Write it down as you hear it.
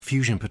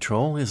Fusion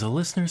Patrol is a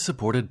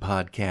listener-supported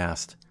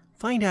podcast.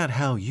 Find out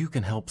how you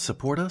can help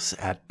support us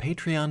at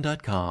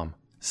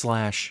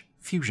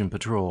patreon.com/Fusion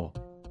Patrol.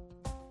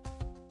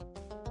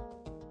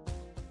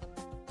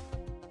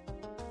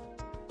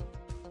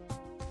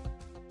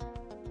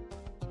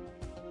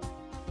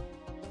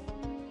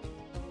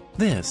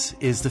 This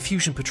is the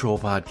Fusion Patrol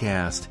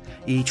podcast.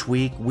 Each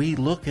week, we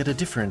look at a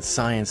different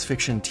science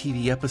fiction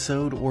TV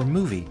episode or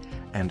movie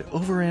and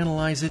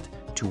overanalyze it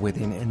to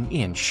within an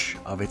inch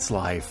of its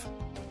life.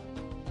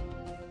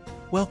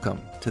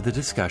 Welcome to the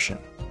discussion.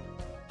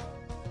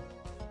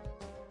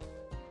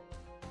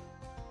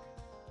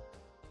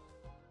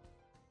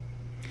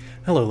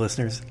 Hello,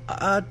 listeners.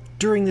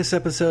 During this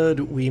episode,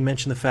 we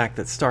mentioned the fact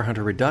that Star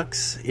Hunter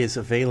Redux is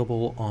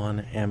available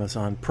on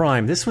Amazon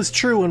Prime. This was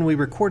true when we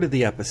recorded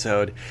the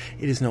episode.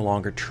 It is no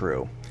longer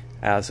true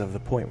as of the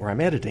point where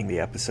I'm editing the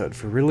episode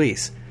for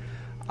release.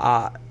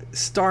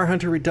 Star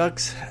Hunter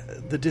Redux,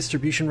 the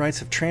distribution rights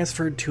have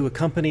transferred to a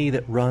company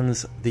that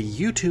runs the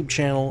YouTube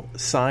channel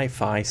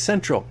Sci-Fi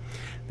Central.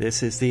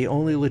 This is the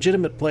only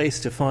legitimate place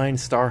to find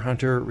Star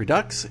Hunter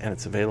Redux, and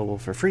it's available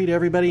for free to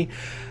everybody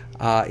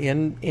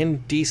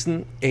in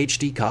decent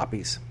HD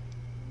copies.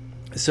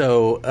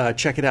 So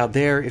check it out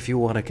there if you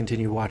want to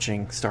continue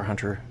watching Star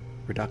Hunter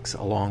Redux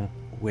along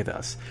with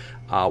us.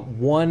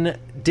 One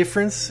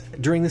difference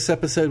during this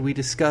episode, we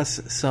discuss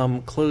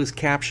some closed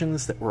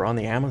captions that were on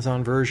the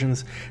Amazon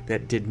versions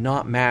that did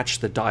not match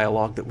the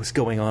dialogue that was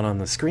going on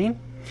the screen.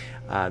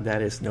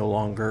 That is no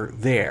longer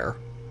there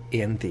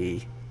in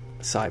the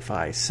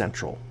Sci-Fi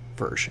Central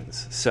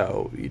versions.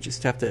 So you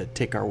just have to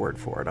take our word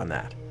for it on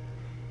that.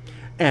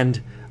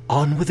 And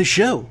on with the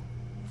show.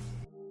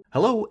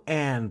 Hello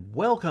and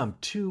welcome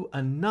to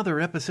another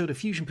episode of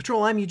Fusion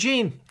Patrol. I'm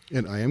Eugene.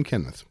 And I am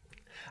Kenneth.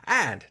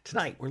 And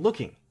tonight we're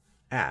looking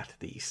at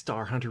the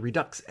Star Hunter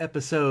Redux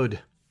episode,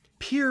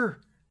 Peer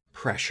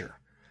Pressure.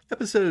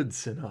 Episode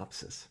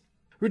synopsis.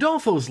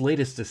 Rodolfo's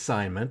latest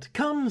assignment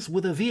comes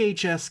with a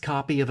VHS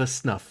copy of a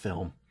snuff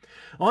film.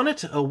 On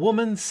it, a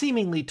woman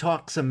seemingly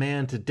talks a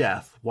man to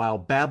death while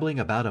babbling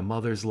about a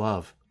mother's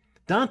love.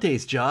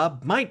 Dante's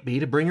job might be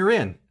to bring her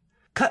in.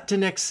 Cut to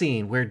next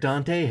scene where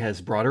Dante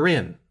has brought her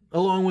in,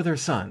 along with her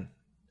son,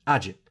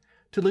 Ajit,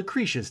 to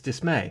Lucretia's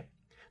dismay.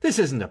 This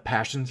isn't a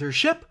passenger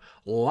ship.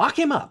 Lock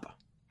him up.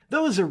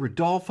 Those are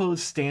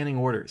Rodolfo's standing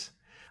orders.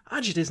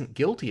 Ajit isn't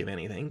guilty of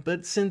anything,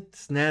 but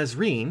since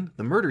Nazreen,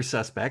 the murder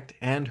suspect,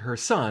 and her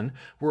son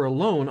were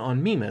alone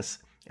on Mimas,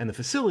 and the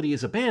facility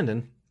is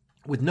abandoned,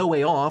 with no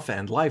way off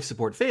and life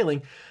support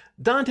failing,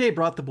 Dante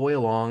brought the boy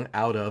along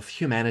out of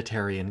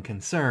humanitarian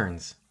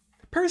concerns.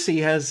 Percy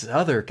has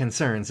other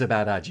concerns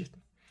about Ajit,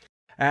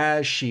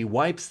 as she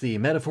wipes the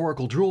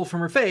metaphorical drool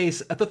from her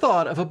face at the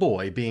thought of a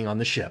boy being on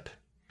the ship.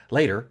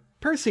 Later,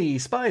 Percy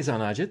spies on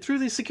Ajit through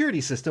the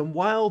security system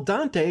while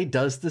Dante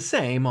does the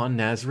same on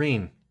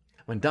Nazreen.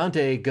 When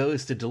Dante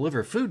goes to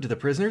deliver food to the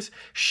prisoners,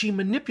 she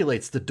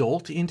manipulates the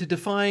dolt into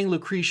defying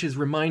Lucretia's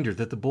reminder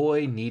that the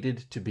boy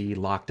needed to be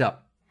locked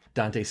up.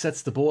 Dante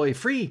sets the boy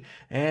free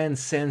and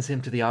sends him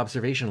to the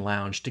observation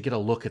lounge to get a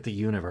look at the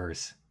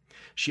universe.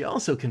 She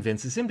also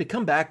convinces him to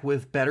come back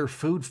with better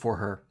food for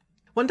her.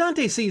 When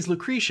Dante sees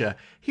Lucretia,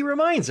 he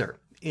reminds her,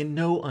 in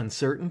no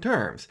uncertain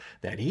terms,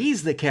 that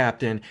he's the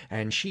captain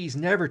and she's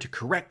never to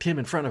correct him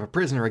in front of a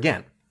prisoner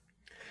again.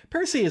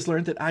 Percy has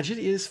learned that Ajit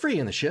is free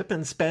in the ship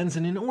and spends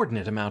an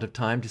inordinate amount of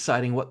time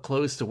deciding what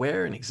clothes to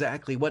wear and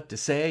exactly what to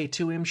say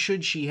to him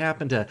should she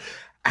happen to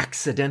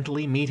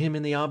accidentally meet him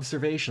in the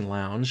observation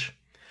lounge.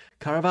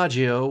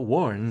 Caravaggio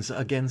warns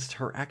against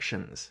her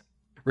actions.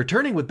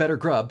 Returning with better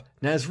grub,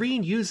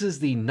 Nazreen uses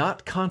the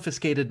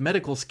not-confiscated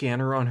medical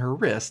scanner on her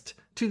wrist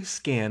to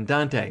scan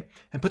Dante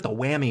and put the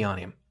whammy on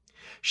him.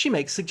 She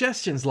makes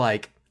suggestions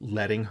like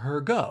letting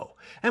her go,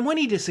 and when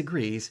he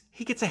disagrees,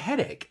 he gets a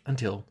headache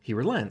until he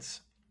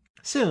relents.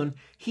 Soon,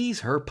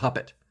 he's her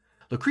puppet.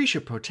 Lucretia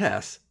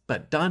protests,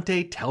 but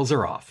Dante tells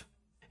her off.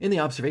 In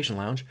the observation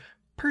lounge,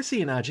 Percy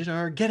and Ajit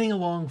are getting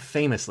along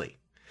famously.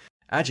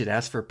 Ajit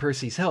asks for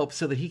Percy's help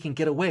so that he can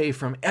get away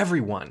from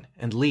everyone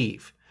and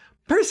leave.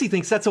 Percy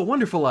thinks that's a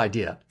wonderful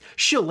idea.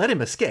 She'll let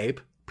him escape,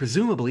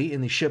 presumably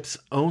in the ship's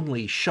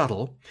only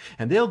shuttle,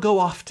 and they'll go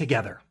off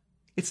together.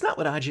 It's not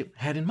what Ajit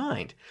had in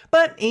mind,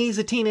 but he's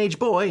a teenage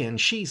boy and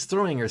she's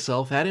throwing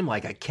herself at him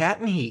like a cat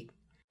in heat.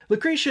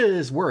 Lucretia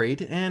is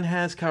worried and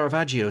has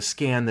Caravaggio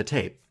scan the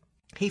tape.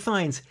 He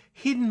finds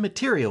hidden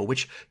material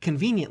which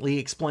conveniently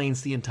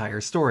explains the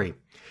entire story.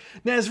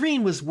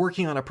 Nazreen was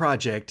working on a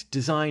project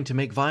designed to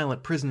make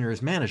violent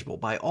prisoners manageable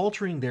by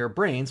altering their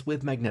brains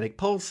with magnetic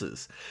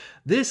pulses.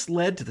 This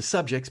led to the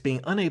subjects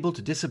being unable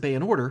to disobey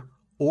an order,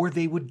 or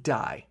they would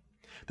die.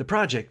 The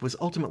project was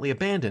ultimately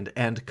abandoned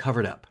and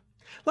covered up.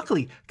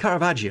 Luckily,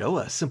 Caravaggio,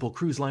 a simple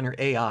cruise liner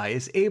AI,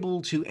 is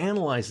able to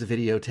analyze the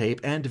videotape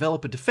and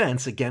develop a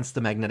defense against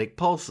the magnetic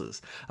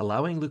pulses,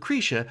 allowing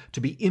Lucretia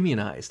to be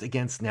immunized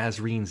against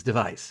Nazreen's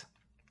device.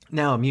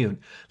 Now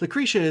immune,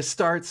 Lucretia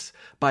starts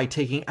by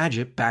taking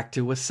Ajit back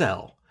to a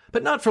cell,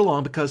 but not for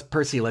long because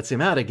Percy lets him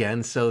out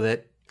again so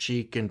that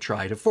she can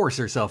try to force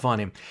herself on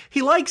him.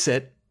 He likes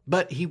it,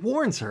 but he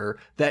warns her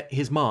that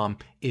his mom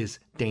is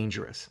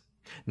dangerous.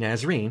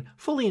 Nazreen,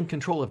 fully in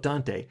control of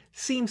Dante,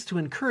 seems to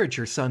encourage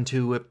her son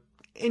to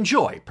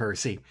enjoy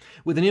Percy,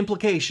 with an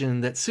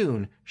implication that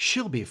soon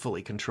she'll be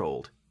fully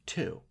controlled,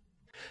 too.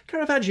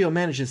 Caravaggio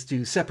manages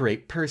to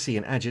separate Percy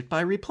and Agit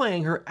by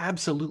replaying her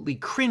absolutely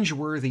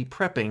cringeworthy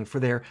prepping for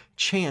their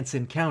chance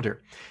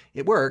encounter.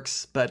 It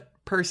works, but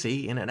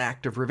Percy, in an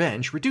act of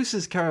revenge,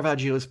 reduces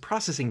Caravaggio's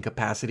processing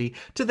capacity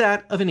to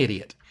that of an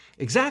idiot.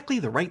 Exactly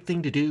the right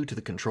thing to do to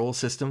the control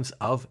systems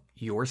of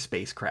your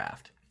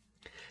spacecraft.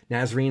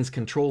 Nazreen's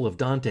control of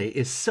Dante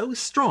is so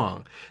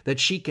strong that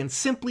she can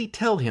simply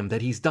tell him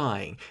that he's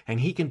dying, and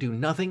he can do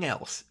nothing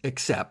else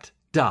except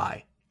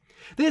die.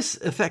 This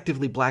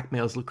effectively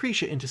blackmails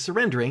Lucretia into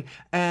surrendering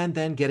and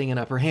then getting an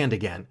upper hand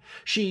again.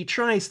 She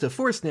tries to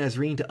force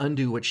Nazreen to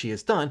undo what she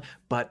has done,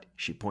 but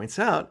she points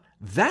out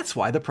that's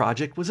why the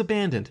project was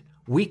abandoned.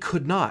 We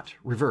could not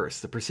reverse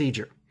the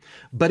procedure.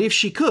 But if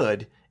she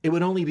could, it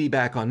would only be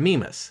back on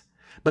Mimas.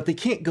 But they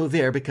can't go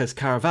there because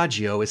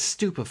Caravaggio is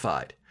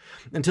stupefied.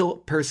 Until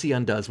Percy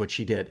undoes what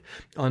she did.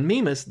 On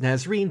Mimas,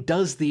 Nazreen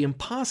does the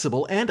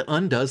impossible and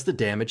undoes the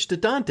damage to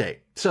Dante.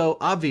 So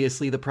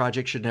obviously the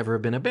project should never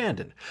have been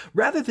abandoned.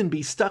 Rather than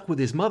be stuck with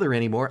his mother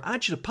anymore,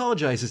 Agit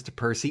apologizes to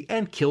Percy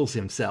and kills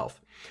himself.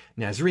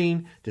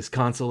 Nazreen,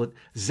 disconsolate,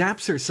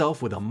 zaps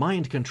herself with a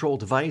mind control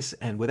device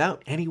and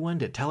without anyone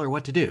to tell her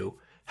what to do,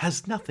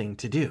 has nothing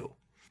to do.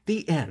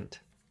 The end.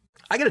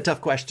 I got a tough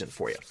question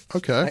for you.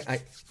 Okay.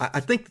 I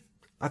think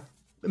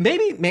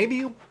maybe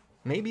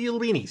it'll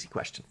be an easy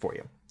question for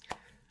you.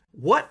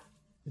 What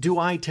do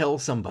I tell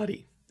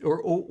somebody, or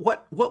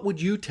what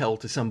would you tell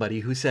to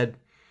somebody who said,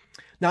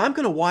 now I'm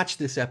going to watch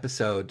this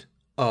episode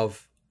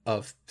of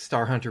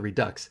Star Hunter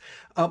Redux.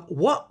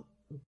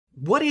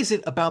 What is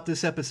it about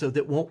this episode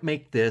that won't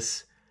make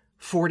this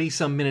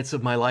 40-some minutes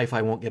of my life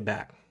I won't get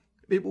back?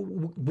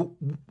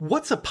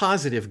 What's a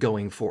positive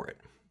going for it,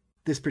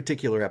 this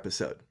particular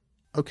episode?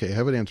 Okay, I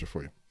have an answer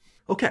for you.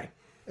 Okay.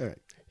 All right,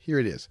 here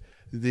it is.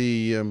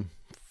 The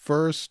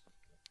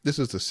this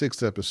is the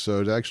 6th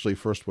episode, actually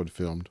first one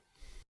filmed.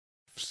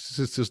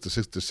 This is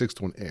the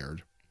sixth one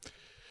aired.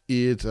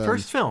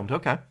 First filmed,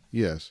 okay.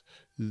 Yes.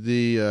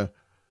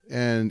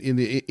 And in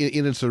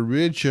its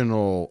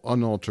original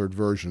unaltered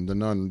version,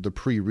 the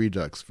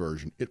pre-Redux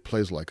version, it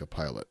plays like a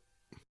pilot.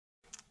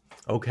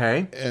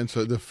 Okay. And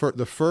so the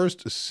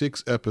first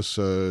 6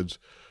 episodes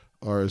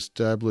are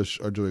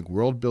doing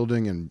world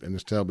building and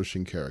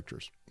establishing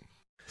characters.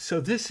 So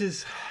this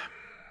is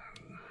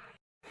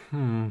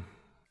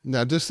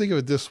Now just think of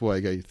it this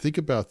way, guys. Think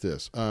about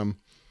this. I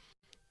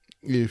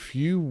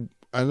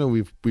know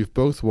we've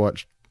both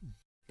watched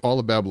all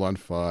of Babylon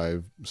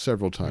 5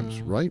 several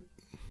times, right?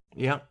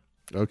 Yeah.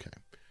 Okay.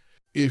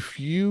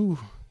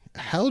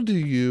 How do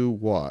you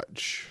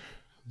watch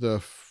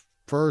the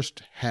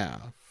first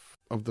half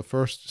of the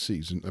first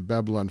season of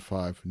Babylon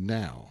 5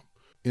 now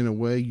in a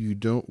way you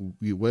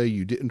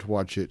didn't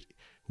watch it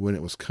when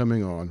it was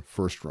coming on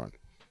first run?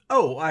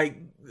 Oh, I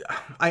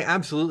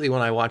absolutely,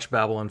 when I watch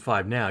Babylon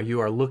 5 now, you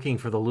are looking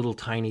for the little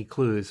tiny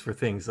clues for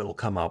things that'll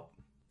come up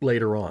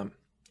later on.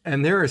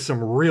 And there are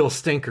some real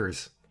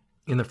stinkers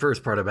in the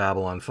first part of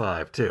Babylon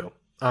 5 too.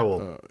 I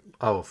will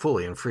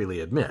fully and freely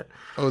admit.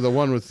 Oh,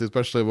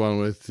 especially the one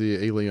with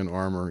the alien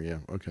armor. Yeah.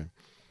 Okay.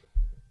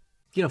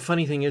 You know,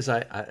 funny thing is,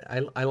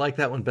 I like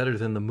that one better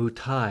than the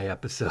Mutai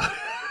episode.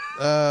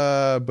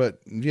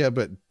 But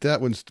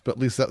at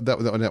least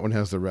that one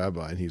has the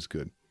rabbi and he's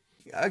good.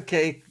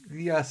 Okay.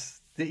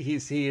 Yes,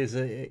 he is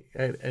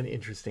an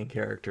interesting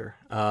character.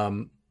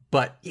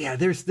 But yeah,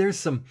 there's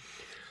some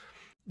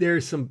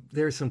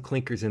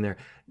clinkers in there.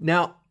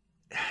 Now,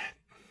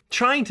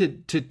 trying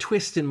to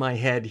twist in my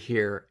head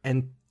here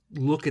and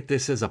look at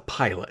this as a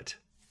pilot,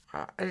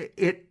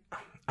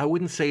 I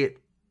wouldn't say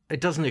it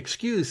doesn't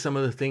excuse some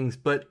of the things,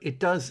 but it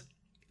does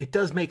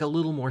make a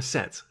little more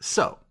sense.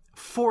 So,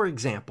 for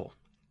example,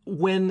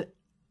 when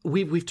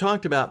we've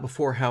talked about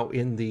before how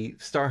in the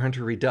Star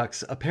Hunter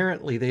Redux,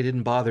 apparently they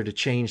didn't bother to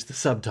change the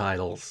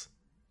subtitles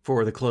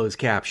for the closed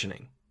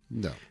captioning.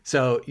 No.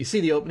 So you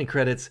see the opening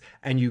credits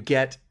and you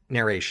get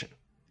narration.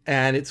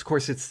 And of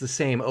course it's the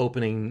same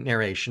opening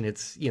narration.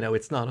 It's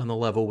not on the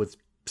level with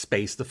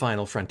Space, the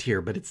Final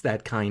Frontier, but it's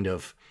that kind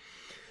of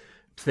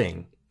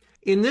thing.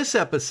 In this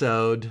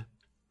episode,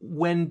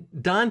 when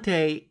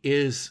Dante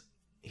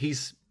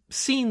he's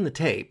seen the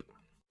tape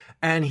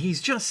and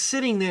he's just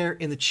sitting there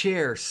in the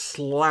chair,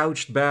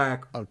 slouched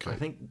back. Okay. I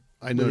think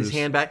I with his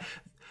hand back.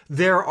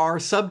 There are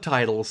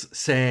subtitles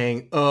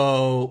saying,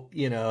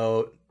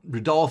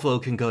 Rodolfo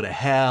can go to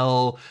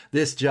hell.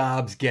 This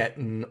job's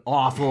getting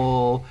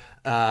awful.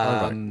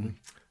 Right.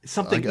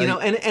 Something, now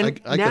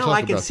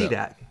I can see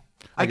that.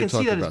 I can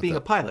see that as being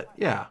a pilot.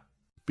 Yeah.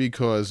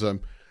 Because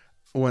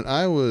when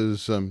I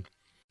was,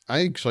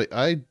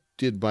 I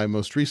did my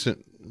most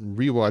recent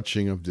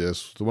rewatching of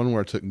this, the one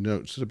where I took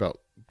notes, about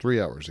 3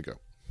 hours ago.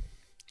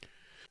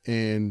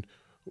 And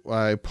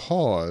I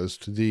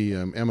paused the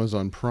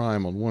Amazon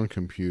Prime on one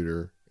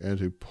computer and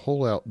to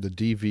pull out the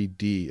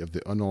DVD of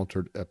the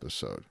unaltered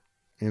episode.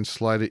 and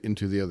slide it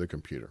into the other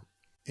computer.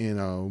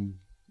 And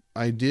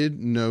I did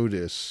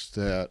notice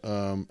that,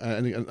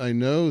 and I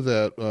know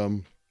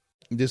that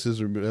this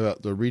is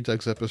about the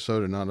Redux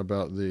episode and not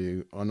about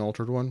the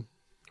unaltered one.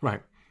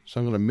 Right. So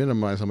I'm going to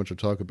minimize how much I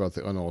talk about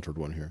the unaltered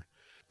one here.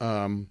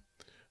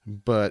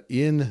 But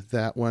in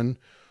that one,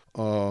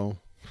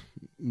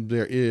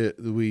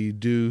 we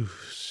do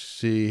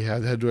see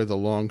had the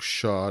long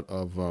shot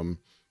of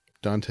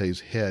Dante's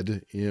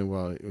head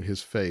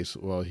his face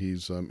while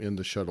he's in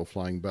the shuttle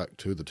flying back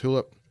to the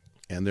Tulip,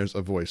 and there's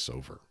a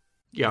voiceover.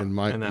 Yeah, and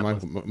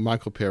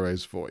Michael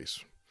Pere's voice.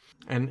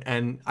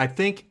 And I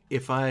think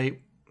if I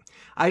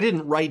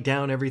didn't write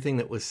down everything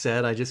that was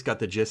said, I just got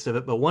the gist of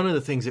it. But one of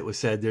the things that was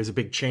said, there's a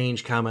big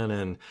change coming,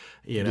 and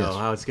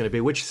how it's going to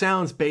be, which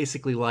sounds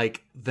basically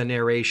like the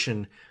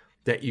narration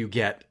that you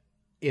get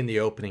in the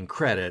opening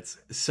credits.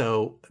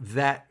 So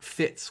that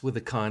fits with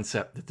the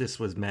concept that this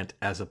was meant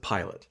as a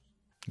pilot.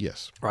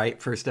 Yes.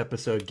 Right? First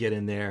episode, get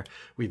in there.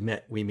 We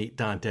meet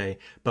Dante.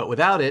 But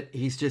without it,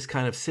 he's just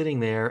kind of sitting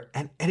there.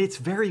 And it's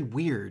very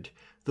weird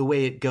the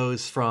way it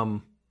goes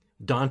from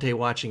Dante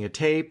watching a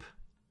tape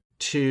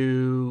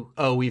to,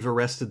 we've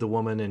arrested the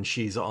woman and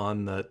she's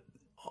on the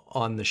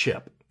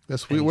ship.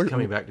 That's weird. We're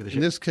coming back to the ship.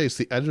 In this case,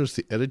 the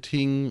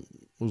editing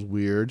was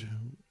weird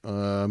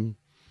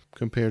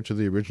compared to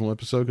the original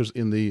episode, because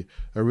in the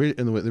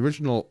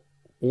original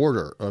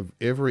order of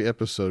every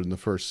episode in the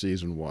first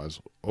season was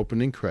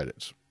opening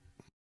credits,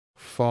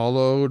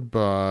 followed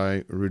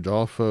by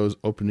Rodolfo's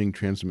opening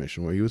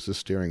transmission, where he was just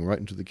staring right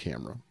into the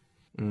camera.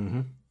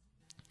 Mm-hmm.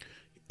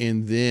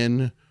 And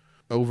then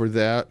over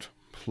that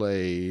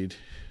played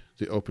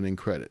the opening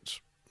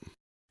credits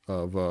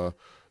of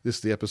this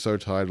is the episode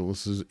title,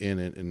 this is in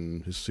it,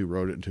 and this is who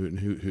wrote it, and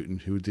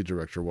who the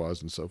director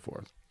was, and so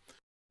forth.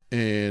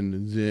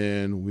 And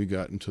then we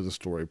got into the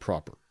story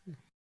proper.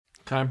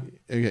 Okay.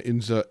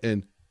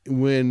 And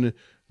when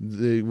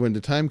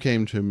the time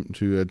came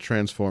to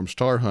transform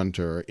Star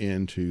Hunter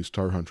into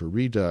Star Hunter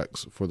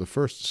Redux for the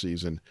first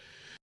season,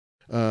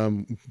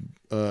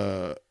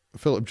 Philip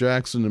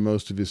Jackson and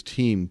most of his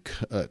team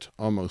cut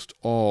almost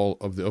all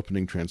of the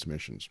opening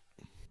transmissions.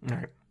 All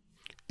right.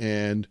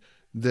 And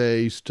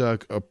they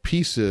stuck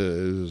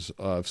pieces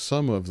of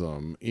some of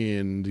them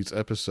in these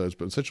episodes,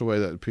 but in such a way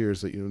that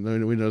appears that we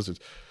know that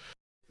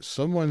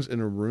someone's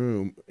in a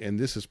room and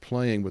this is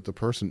playing, but the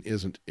person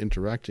isn't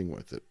interacting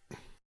with it.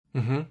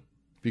 Mm-hmm.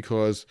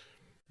 Because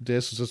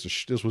this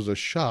was a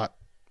shot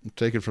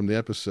taken from the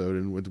episode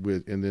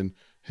and then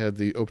had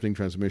the opening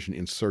transmission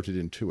inserted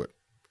into it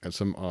at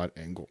some odd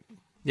angle.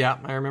 Yeah,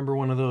 I remember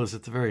one of those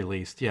at the very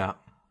least. Yeah.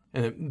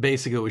 And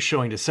basically it was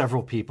showing to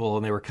several people,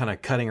 and they were kind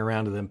of cutting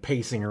around to them,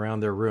 pacing around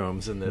their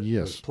rooms, and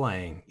it was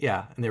playing.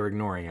 Yeah, and they were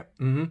ignoring it.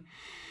 Mm-hmm.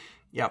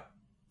 Yep.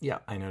 Yeah,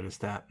 I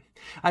noticed that.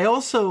 I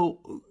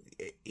also,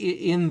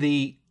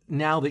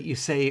 now that you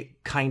say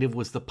it kind of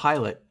was the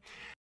pilot,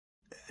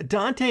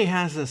 Dante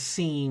has a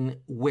scene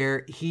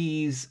where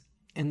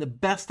and the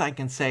best I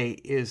can say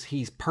is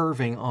he's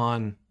perving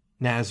on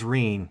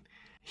Nazreen.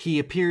 He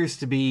appears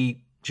to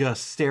be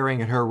just staring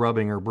at her,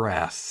 rubbing her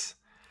breasts.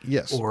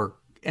 Yes.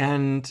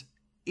 And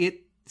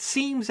it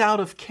seems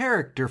out of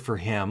character for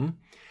him.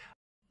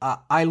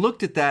 I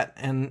looked at that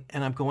and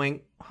I'm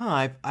going,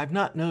 I've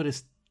not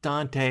noticed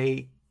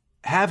Dante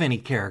have any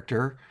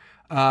character,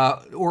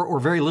 or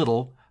very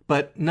little,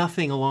 but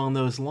nothing along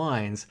those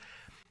lines.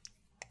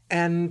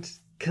 And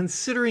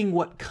considering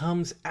what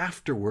comes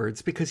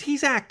afterwards, because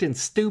he's acting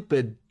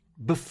stupid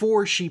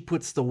before she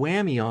puts the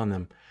whammy on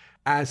them,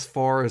 as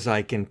far as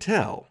I can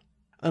tell,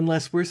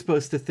 unless we're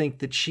supposed to think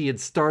that she had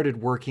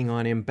started working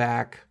on him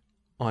back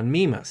on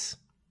Mimas,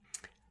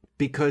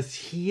 because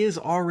he is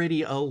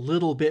already a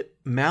little bit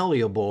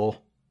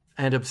malleable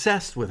and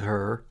obsessed with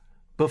her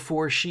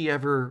before she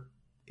ever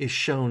is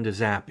shown to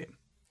zap him.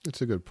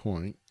 That's a good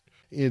point.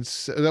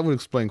 That would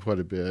explain quite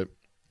a bit.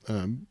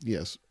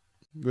 Yes.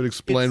 It would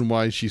explain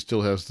why she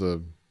still has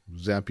the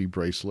zappy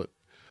bracelet.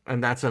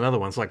 And that's another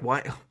one. It's like,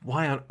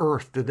 why on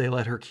earth did they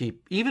let her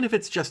keep, even if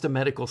it's just a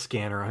medical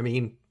scanner? I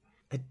mean,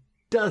 it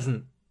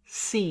doesn't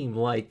seem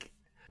like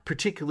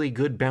particularly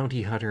good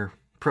bounty hunter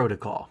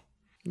protocol.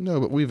 No,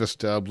 but we've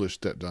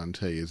established that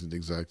Dante isn't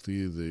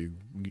exactly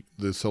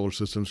the solar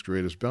system's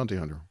greatest bounty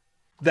hunter.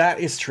 That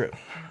is true.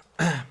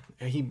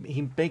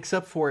 He makes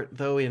up for it,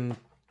 though, in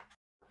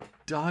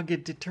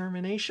dogged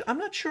determination. I'm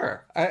not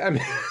sure. I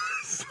mean,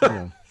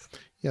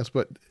 yes,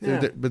 but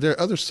there are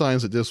other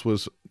signs that this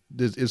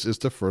is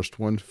the first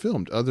one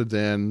filmed, other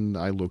than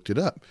I looked it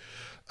up.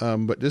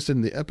 But just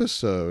in the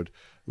episode,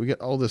 we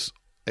get all this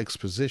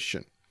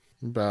exposition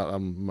about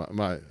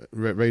my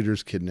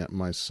raiders kidnapped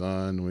my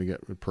son. We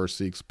get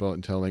Percy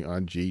telling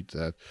Ajit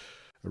that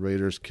the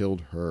raiders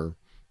killed her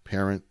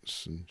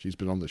parents, and she's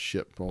been on the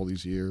ship all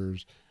these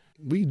years.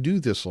 We do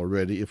this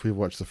already if we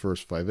watch the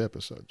first 5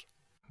 episodes.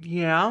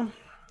 Yeah.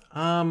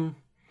 And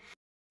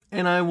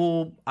I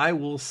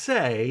will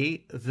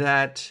say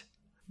that,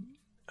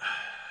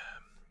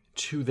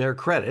 to their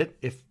credit,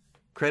 if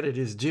credit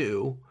is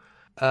due,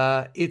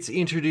 it's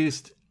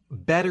introduced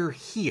better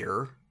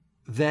here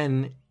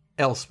than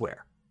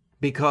elsewhere.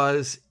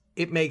 because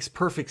it makes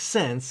perfect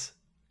sense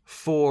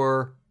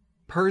for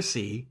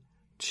Percy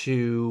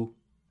to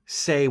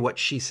say what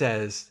she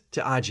says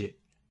to Ajit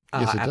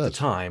at the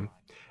time.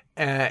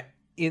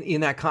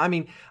 In that, I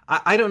mean,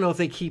 I don't know if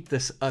they keep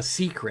this a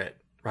secret,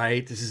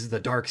 right? This is the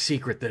dark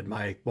secret that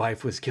my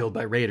wife was killed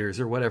by raiders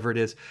or whatever it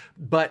is.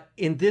 But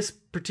in this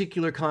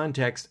particular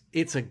context,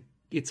 it's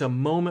a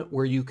moment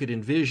where you could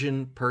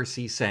envision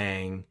Percy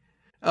saying,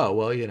 oh,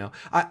 well, you know,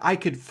 I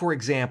could, for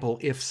example,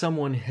 if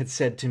someone had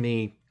said to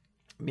me,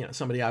 you know,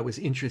 somebody I was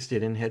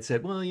interested in had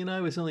said, well, you know,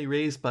 I was only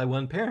raised by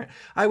one parent,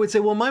 I would say,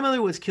 well, my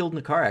mother was killed in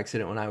a car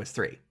accident when I was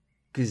 3,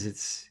 because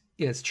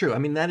it's true. I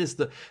mean,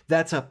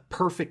 that's a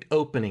perfect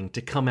opening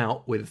to come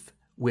out with,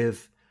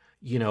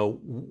 you know,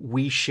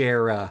 we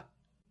share a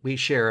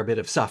bit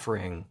of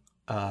suffering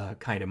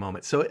kind of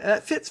moment. So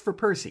it fits for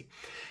Percy.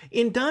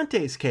 In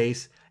Dante's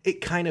case, it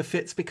kind of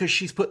fits because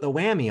she's put the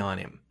whammy on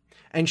him,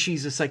 and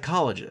she's a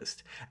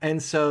psychologist.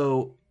 And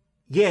so,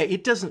 yeah,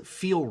 it doesn't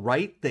feel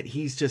right that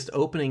he's just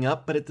opening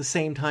up, but at the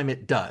same time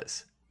it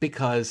does,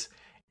 because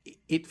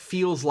it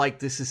feels like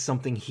this is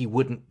something he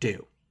wouldn't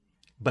do,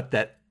 but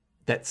that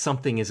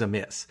something is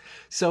amiss.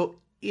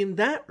 So in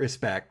that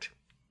respect,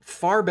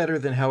 far better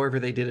than however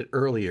they did it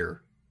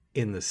earlier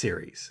in the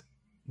series,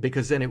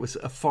 because then it was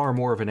a far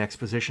more of an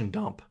exposition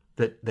dump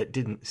that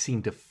didn't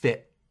seem to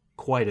fit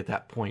quite at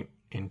that point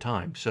in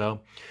time.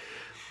 So,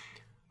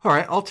 all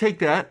right, I'll take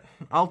that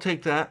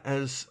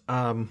as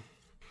I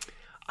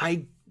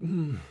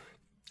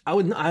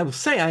would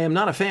say I am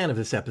not a fan of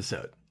this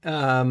episode.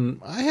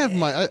 I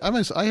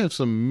have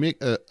some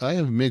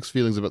mixed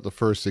feelings about the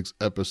first 6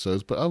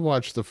 episodes, but I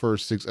watched the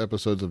first 6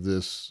 episodes of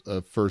this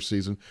first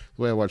season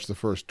the way I watched the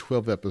first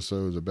 12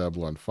 episodes of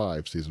Babylon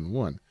 5 season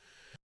 1.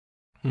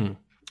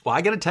 Well,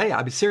 I got to tell you,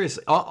 I'd be serious.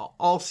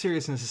 All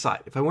seriousness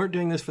aside, if I weren't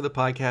doing this for the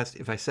podcast,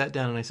 if I sat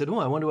down and I said, "Oh,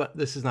 I wonder what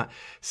this is," not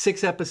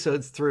 6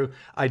 episodes through,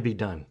 I'd be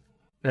done.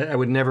 I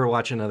would never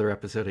watch another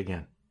episode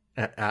again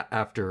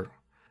after,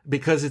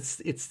 because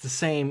it's the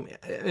same,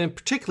 and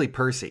particularly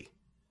Percy.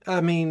 I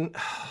mean,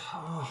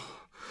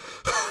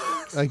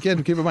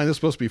 again, keep in mind this is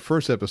supposed to be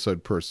first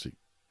episode Percy,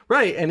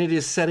 right? And it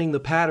is setting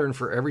the pattern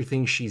for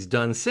everything she's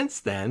done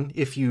since then.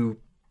 If you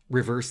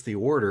reverse the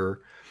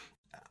order.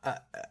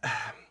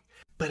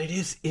 But it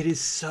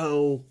is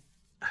so,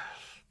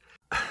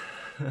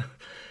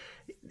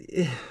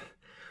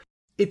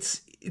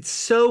 it's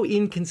so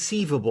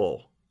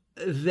inconceivable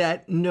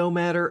that no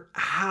matter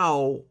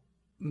how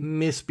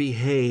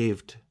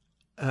misbehaved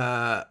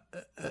and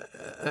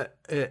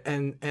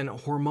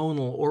hormonal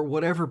or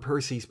whatever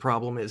Percy's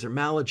problem is, or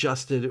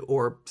maladjusted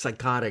or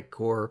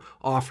psychotic or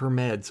off her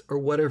meds or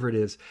whatever it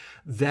is,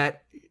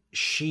 that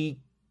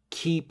she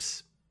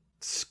keeps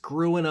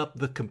screwing up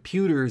the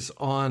computers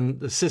on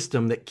the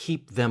system that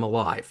keep them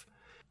alive.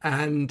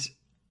 And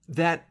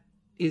that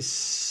is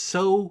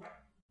so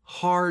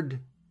hard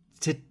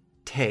to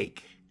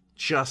take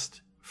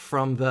just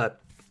from the,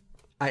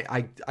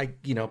 I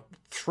you know,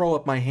 throw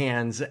up my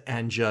hands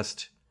and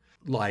just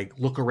like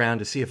look around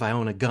to see if I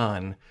own a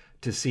gun,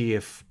 to see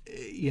if,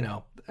 you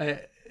know,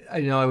 I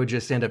know I would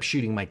just end up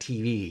shooting my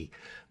TV,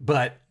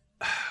 but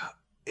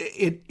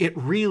it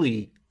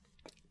really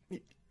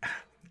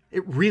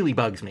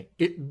bugs me.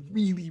 It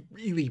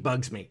really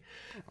bugs me.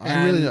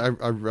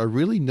 I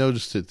really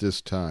noticed it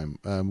this time.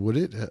 Would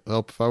it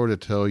help if I were to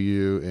tell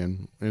you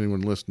and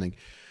anyone listening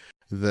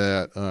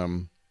that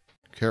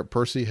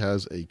Percy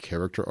has a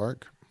character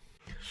arc?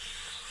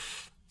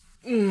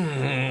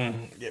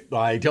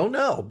 I don't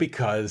know,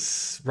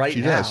 because right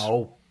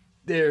now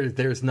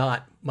there's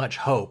not much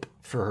hope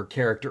for her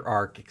character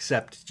arc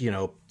except, you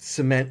know,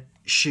 cement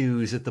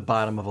shoes at the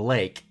bottom of a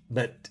lake.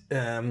 But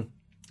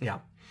yeah.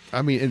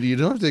 I mean, and you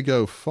don't have to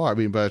go far. I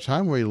mean, by the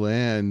time we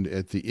land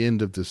at the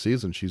end of the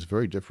season, she's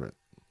very different.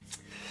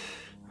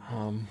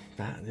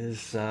 That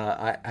is,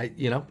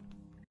 you know,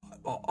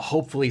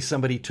 hopefully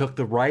somebody took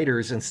the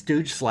writers and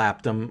stooge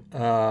slapped them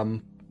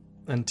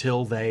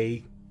until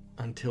they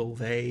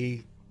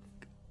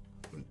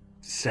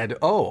said,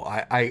 "Oh,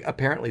 I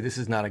apparently this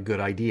is not a good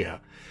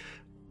idea."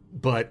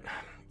 But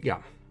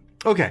yeah,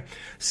 okay.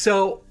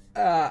 So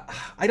I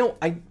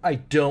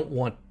don't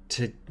want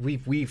to.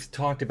 We've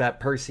talked about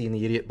Percy and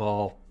the Idiot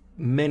Ball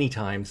many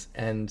times,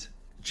 and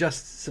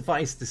just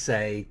suffice to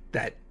say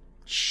that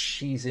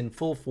she's in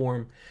full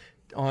form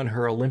on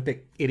her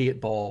Olympic Idiot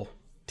Ball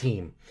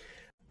team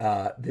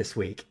this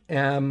week.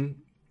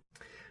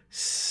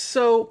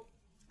 So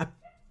I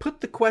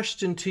put the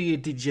question to you: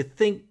 did you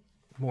think,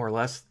 more or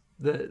less,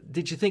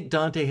 did you think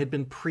Dante had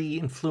been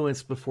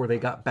pre-influenced before they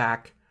got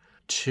back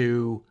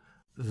to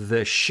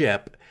the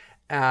ship,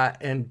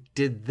 and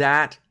did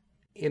that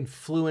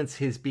influence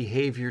his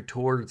behavior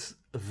towards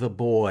the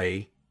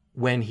boy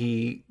when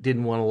he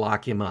didn't want to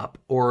lock him up?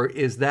 Or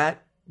is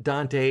that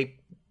Dante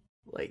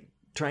like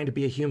trying to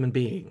be a human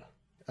being?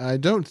 I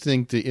don't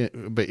think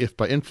but if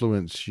by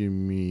influence you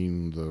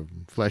mean the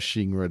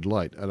flashing red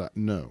light, I don't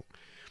know.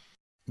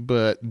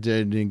 But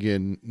then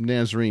again,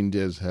 Nazarene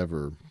does have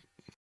her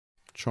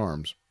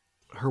charms.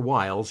 Her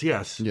wiles,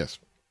 yes. Yes.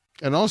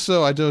 And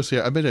also, I do see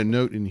I made a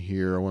note in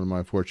here on one of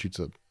my four sheets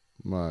of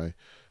the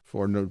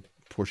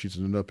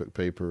notebook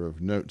paper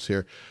of notes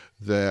here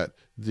that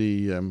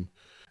that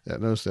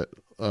notice that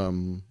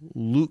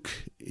Luke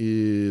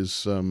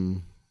is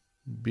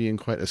being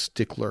quite a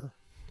stickler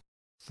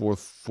for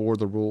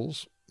the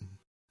rules,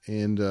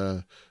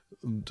 and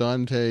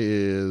Dante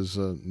is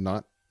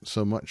not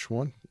so much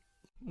one.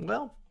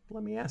 Well,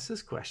 let me ask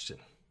this question: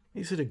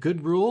 is it a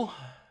good rule?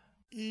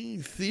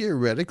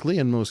 Theoretically,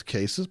 in most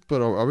cases,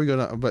 but are we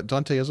gonna? But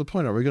Dante has a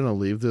point. Are we gonna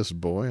leave this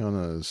boy on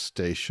a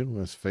station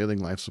with failing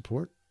life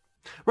support?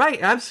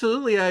 Right,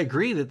 absolutely. I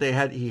agree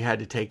that he had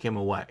to take him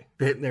away.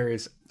 There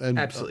is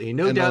absolutely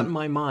no doubt in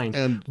my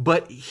mind.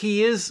 But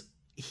he is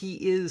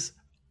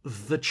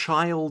the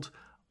child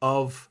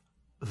of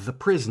the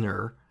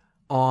prisoner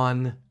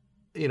on,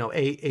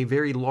 a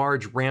very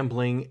large,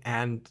 rambling,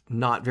 and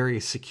not very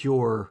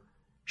secure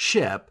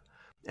ship.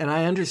 And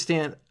I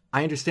understand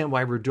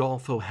why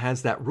Rodolfo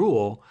has that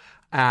rule,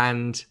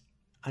 and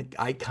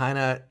I kind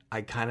of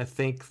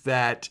think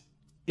that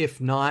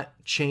if not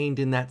chained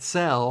in that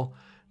cell,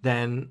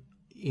 then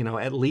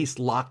at least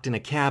locked in a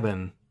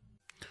cabin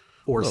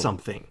or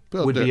something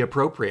would be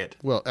appropriate.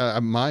 Well,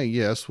 people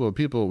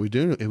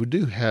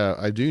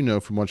I do know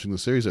from watching the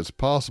series, it's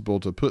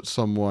possible to put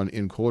someone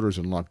in quarters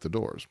and lock the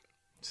doors.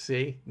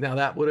 See, now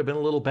that would have been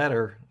a little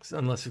better,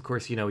 unless of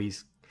course they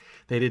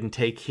didn't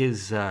take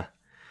his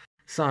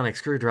sonic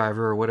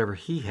screwdriver or whatever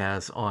he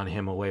has on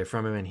him away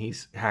from him, and he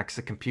hacks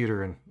the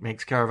computer and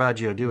makes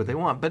Caravaggio do what they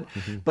want.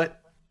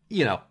 But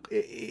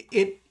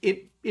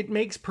it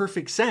makes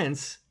perfect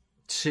sense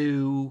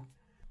to,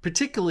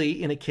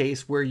 particularly in a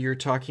case where you're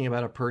talking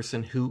about a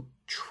person who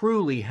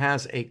truly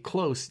has a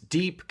close,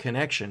 deep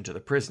connection to the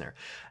prisoner.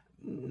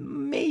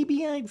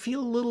 Maybe I'd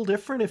feel a little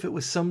different if it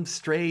was some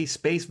stray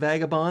space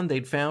vagabond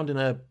they'd found in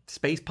a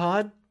space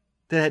pod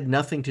that had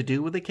nothing to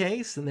do with the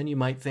case, and then you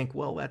might think,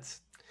 well,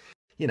 that's,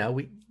 you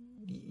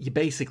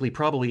basically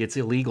probably it's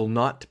illegal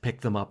not to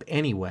pick them up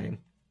anyway.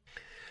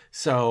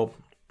 So,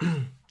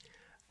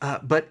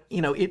 but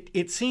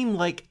it seemed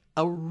like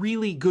a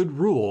really good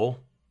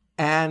rule,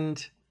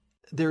 and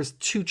there's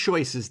two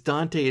choices.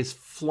 Dante is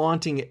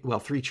flaunting it. Well,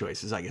 three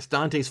choices, I guess.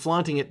 Dante's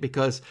flaunting it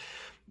because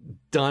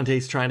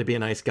Dante's trying to be a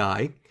nice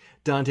guy.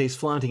 Dante's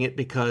flaunting it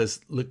because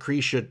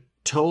Lucretia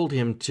told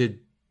him to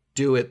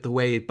do it the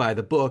way by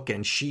the book,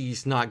 and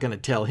she's not going to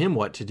tell him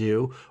what to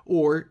do.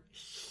 Or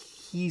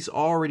he's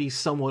already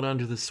somewhat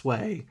under the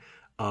sway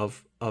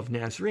of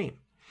Nazarene.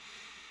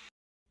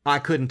 I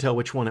couldn't tell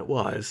which one it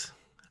was,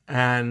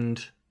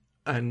 and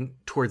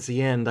towards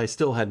the end, I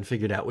still hadn't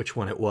figured out which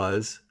one it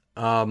was.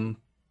 And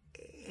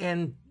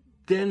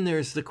then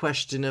there's the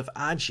question of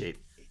Ajay.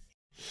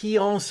 He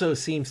also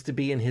seems to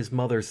be in his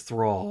mother's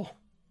thrall,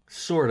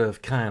 sort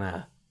of, kind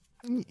of.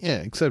 Yeah,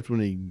 except when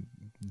he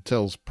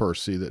tells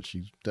Percy that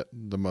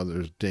the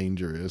mother's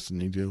dangerous,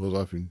 and he goes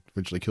off and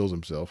eventually kills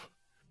himself.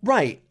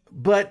 Right,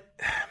 but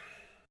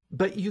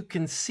you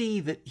can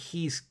see that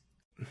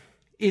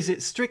is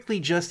it strictly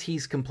just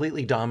he's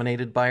completely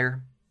dominated by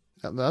her?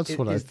 That's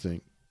what I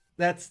think.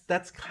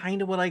 That's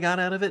kind of what I got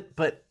out of it,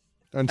 but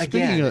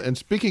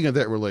speaking of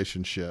that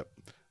relationship,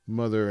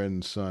 mother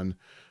and son,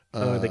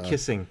 the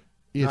kissing,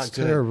 it's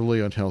terribly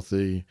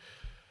unhealthy.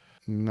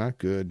 Not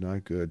good.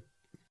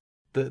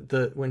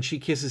 The when she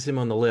kisses him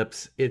on the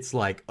lips, it's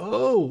like,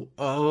 oh,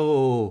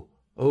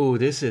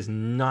 this is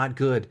not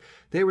good.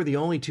 They were the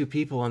only two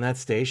people on that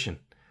station.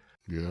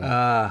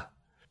 Yeah.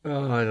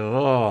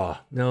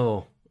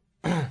 No.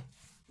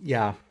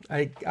 Yeah,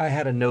 I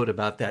had a note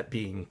about that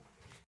being.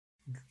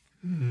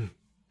 And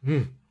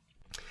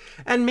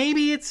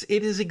maybe it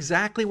is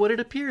exactly what it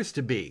appears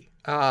to be,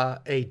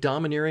 a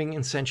domineering,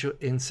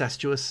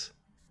 incestuous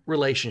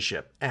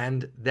relationship.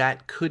 And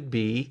that could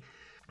be,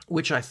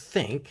 which I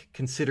think,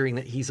 considering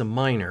that he's a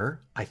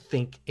minor, I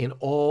think in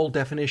all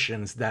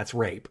definitions, that's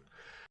rape.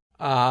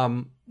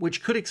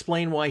 Which could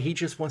explain why he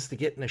just wants to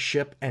get in a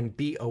ship and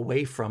be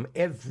away from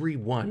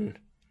everyone.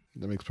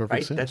 That makes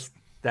perfect sense.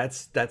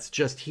 That's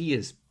just, he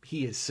is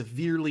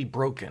severely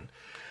broken.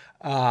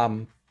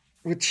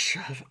 Which,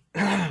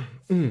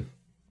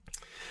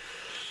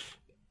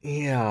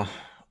 yeah.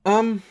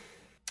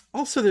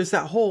 Also, there's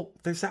that whole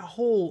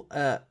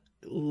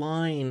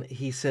line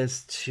he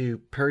says to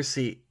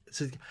Percy.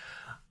 Says,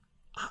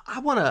 I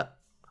want to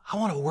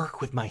work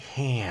with my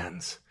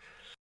hands.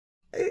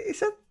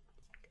 Is that,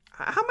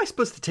 how am I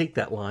supposed to take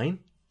that line?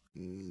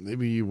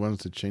 Maybe he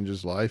wants to change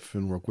his life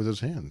and work with his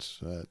hands.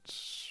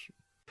 That's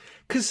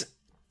because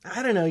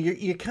I don't know.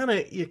 You're kind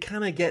of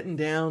getting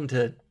down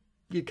to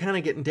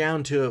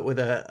it with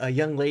a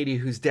young lady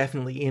who's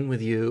definitely in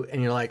with you,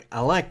 and you're like, I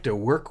like to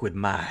work with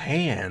my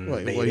hands.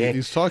 Baby. Well,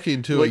 he's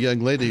talking to a young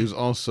lady who's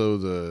also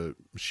the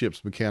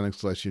ship's mechanic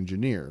 /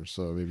 engineer,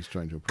 so maybe he's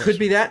trying to impress Could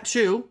be her. that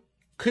too.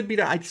 Could be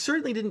that. I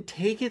certainly didn't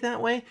take it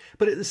that way,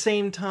 but at the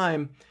same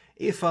time,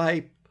 if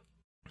I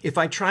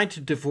tried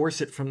to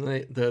divorce it from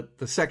the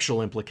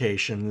sexual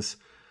implications,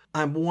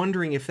 I'm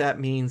wondering if that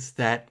means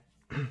that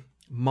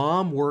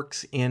Mom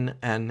works in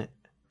an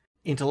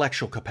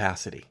intellectual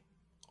capacity.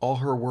 All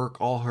her work,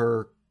 all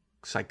her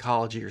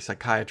psychology or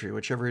psychiatry,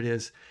 whichever it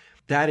is,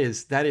 that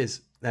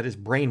is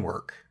brain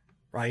work,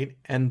 right?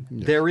 And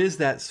there is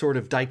that sort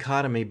of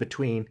dichotomy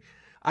between,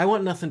 I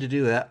want nothing to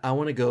do with that. I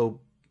want to go,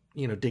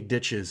 dig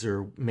ditches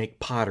or make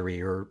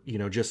pottery or,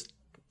 just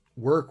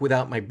work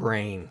without my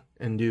brain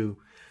and do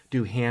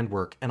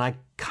handwork. And I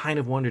kind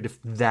of wondered if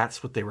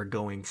that's what they were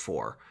going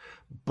for.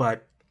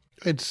 But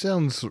it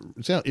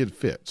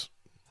fits.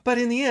 But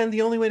in the end,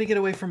 the only way to get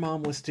away from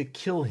Mom was to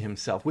kill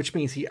himself, which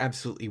means he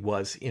absolutely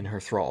was in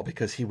her thrall,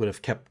 because he would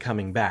have kept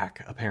coming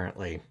back,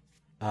 apparently,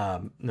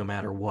 no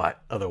matter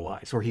what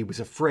otherwise, or he was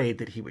afraid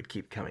that he would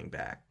keep coming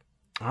back.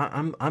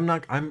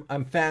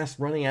 I'm fast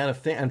running out of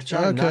things. I'm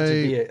trying not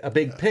to be a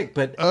big pick,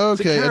 but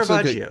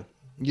Caravaggio. Okay.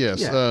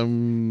 Yes. Yeah.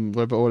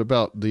 What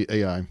about the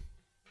AI?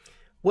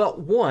 Well,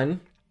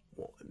 one,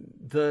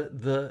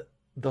 the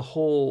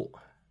whole.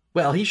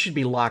 Well, he should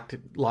be locked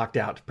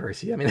out,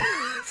 Percy. I mean,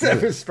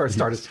 for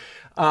starters,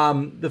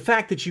 the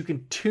fact that you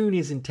can tune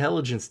his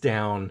intelligence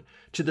down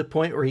to the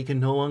point where he can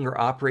no longer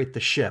operate the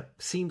ship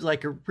seems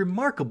like a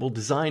remarkable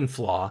design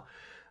flaw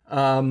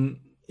in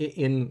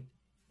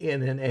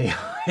an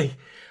AI.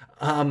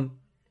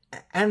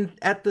 And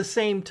at the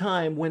same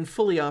time, when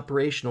fully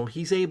operational,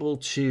 he's able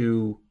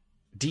to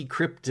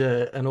decrypt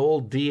an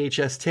old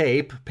VHS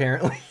tape,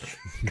 apparently,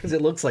 because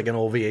it looks like an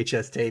old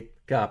VHS tape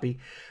copy.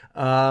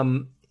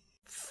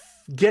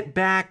 Get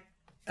back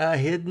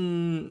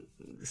hidden.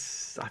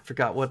 I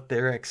forgot what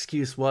their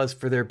excuse was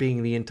for there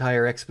being the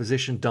entire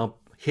exposition dump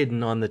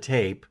hidden on the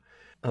tape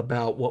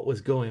about what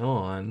was going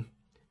on,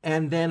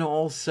 and then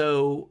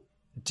also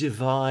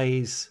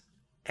devise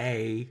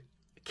a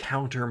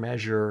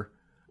countermeasure,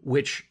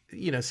 which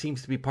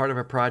seems to be part of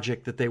a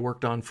project that they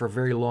worked on for a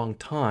very long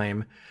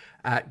time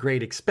at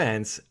great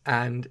expense.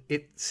 And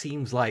it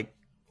seems like,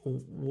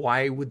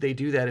 why would they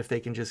do that if they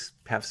can just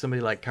have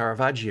somebody like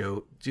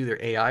Caravaggio do their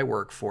AI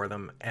work for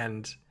them,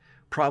 and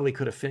probably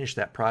could have finished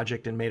that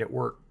project and made it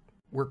work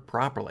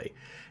properly?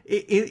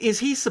 Is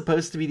he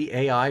supposed to be the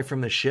AI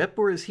from the ship,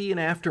 or is he an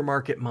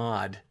aftermarket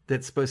mod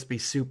that's supposed to be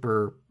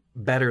super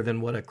better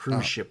than what a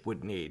cruise ship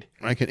would need?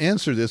 I can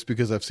answer this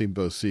because I've seen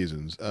both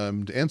seasons.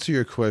 To answer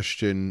your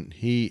question,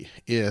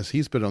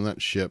 he's been on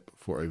that ship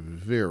for a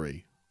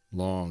very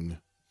long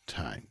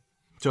time.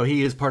 So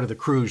he is part of the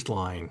cruise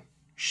line.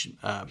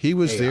 He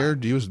was AI. There.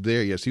 He was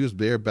there. Yes, he was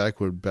there back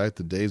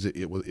the days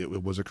it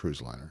was a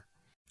cruise liner.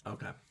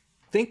 Okay.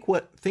 Think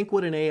what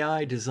an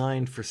AI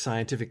designed for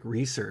scientific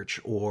research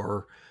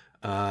or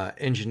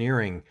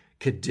engineering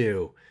could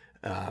do,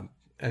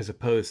 as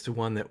opposed to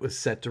one that was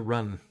set to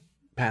run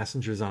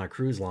passengers on a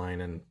cruise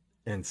line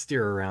and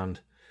steer around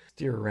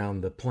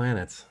the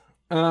planets.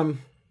 I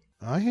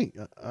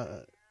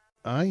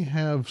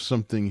have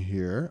something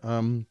here.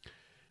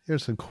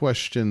 Here's some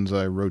questions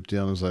I wrote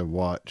down as I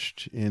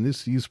watched, and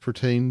these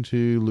pertain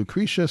to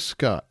Lucretia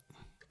Scott.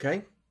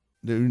 Okay.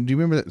 Do you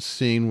remember that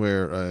scene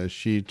where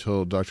she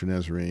told Dr.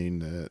 Nazarene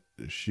that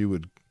she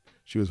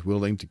was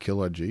willing to kill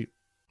Ajit?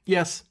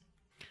 Yes.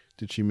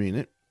 Did she mean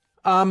it?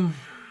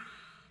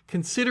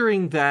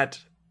 Considering that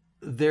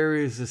there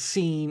is a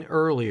scene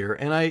earlier,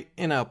 and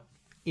in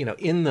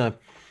the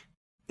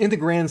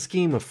grand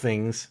scheme of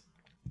things,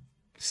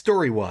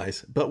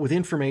 story-wise, but with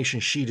information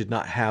she did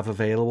not have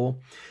available,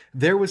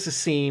 there was a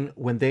scene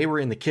when they were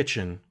in the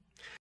kitchen,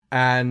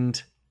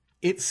 and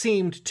it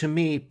seemed to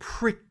me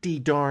pretty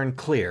darn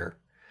clear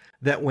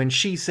that when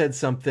she said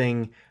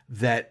something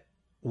that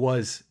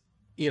was,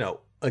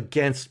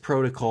 against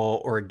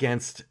protocol or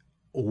against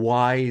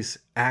wise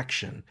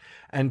action,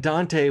 and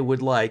Dante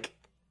would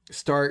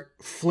start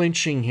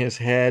flinching his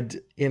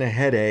head in a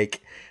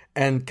headache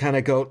and kind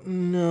of go,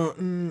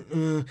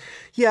 no,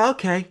 yeah,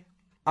 okay.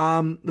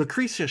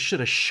 Lucretia should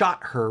have shot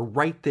her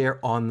right there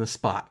on the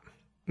spot.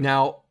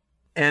 Now,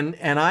 and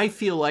I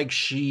feel like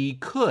she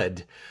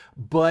could,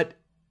 but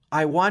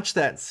I watch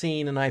that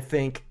scene and I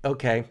think,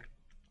 okay,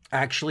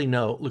 actually,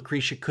 no,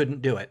 Lucretia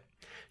couldn't do it.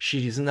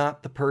 She's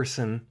not the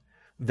person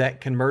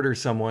that can murder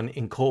someone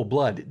in cold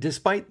blood,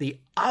 despite the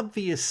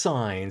obvious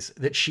signs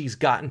that she's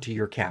gotten to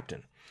your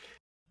captain,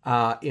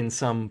 in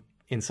some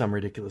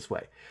ridiculous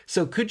way.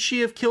 So could she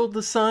have killed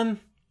the son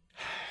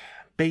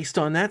based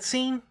on that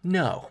scene?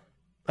 No.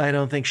 I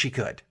don't think she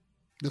could.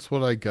 That's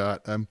what I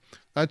got.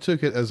 I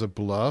took it as a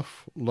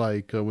bluff,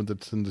 like in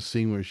the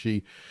scene where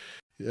she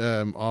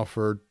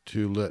offered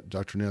to let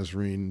Dr.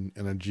 Nazarene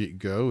and Ajit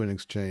go in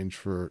exchange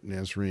for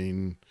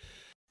Nazarene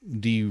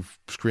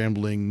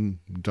de-scrambling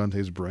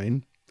Dante's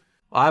brain.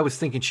 I was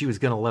thinking she was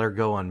going to let her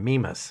go on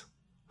Mimas.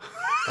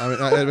 I mean,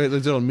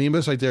 on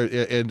Mimas right there,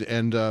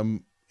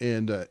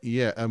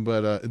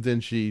 but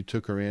then she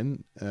took her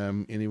in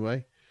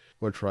anyway.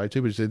 Or tried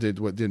to, but they did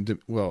what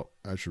didn't. Well,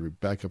 I should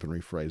back up and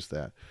rephrase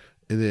that.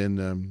 And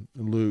then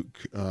Luke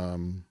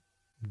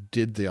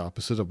did the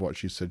opposite of what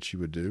she said she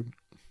would do.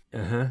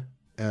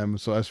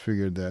 So I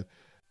figured that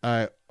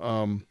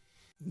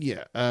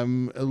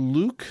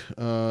Luke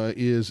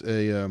is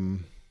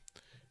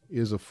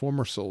a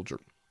former soldier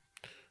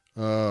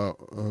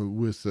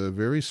with a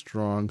very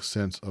strong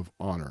sense of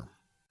honor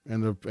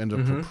and of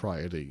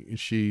propriety.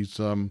 She's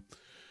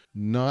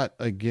not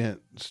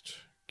against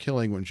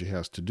killing when she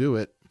has to do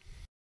it,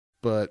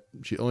 but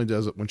she only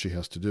does it when she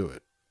has to do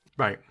it.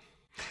 Right.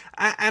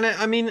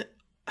 I mean,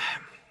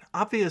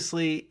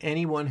 obviously,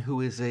 anyone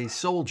who is a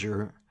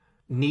soldier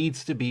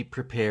needs to be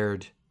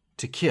prepared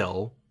to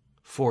kill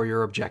for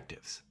your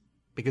objectives,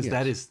 because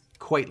that is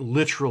quite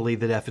literally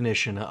the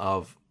definition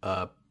of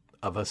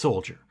a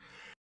soldier.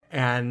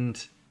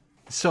 And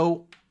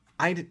so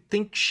I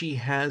think she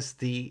has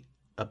the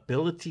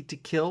ability to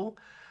kill.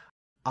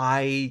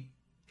 I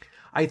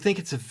think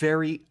it's a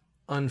very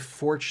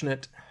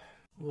unfortunate.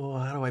 Well,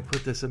 how do I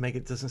put this and make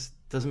it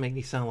doesn't make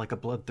me sound like a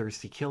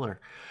bloodthirsty killer?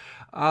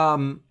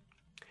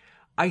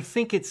 I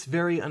think it's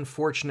very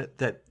unfortunate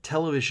that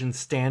television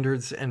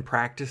standards and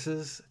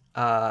practices,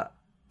 and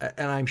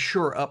I'm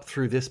sure up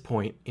through this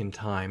point in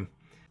time,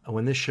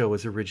 when this show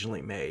was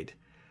originally made,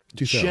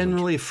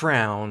 generally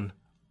frown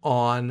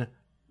on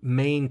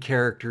main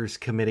characters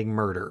committing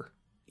murder.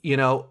 You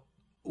know,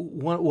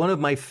 one of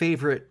my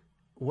favorite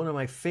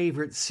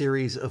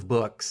series of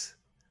books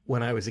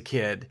when I was a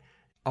kid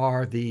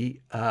are the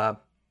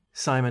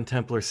Simon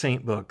Templar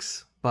Saint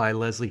books by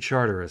Leslie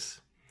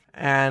Charteris.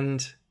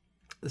 And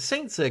the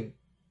Saint's a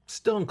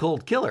stone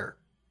cold killer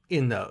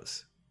in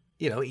those.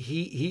 You know,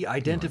 he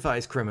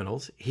identifies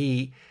criminals.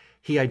 He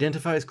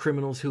identifies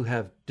criminals who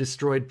have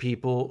destroyed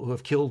people, who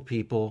have killed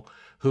people,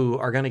 who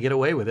are going to get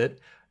away with it,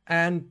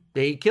 and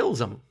he kills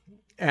them.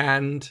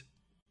 And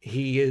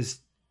he is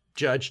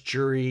judge,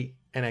 jury,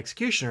 and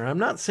executioner. I'm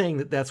not saying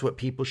that that's what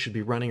people should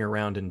be running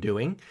around and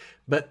doing,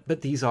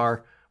 but these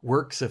are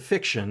works of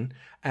fiction,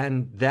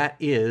 and that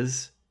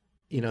is,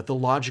 you know, the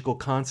logical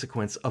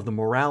consequence of the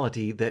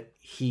morality that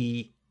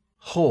he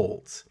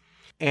holds.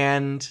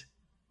 And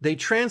they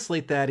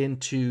translate that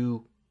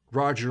into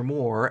Roger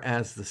Moore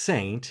as the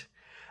Saint,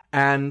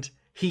 and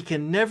he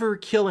can never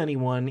kill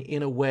anyone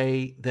in a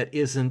way that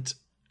isn't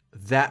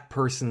that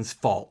person's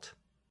fault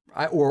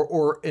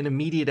or an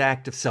immediate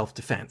act of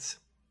self-defense.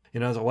 You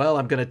know, so, well,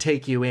 I'm going to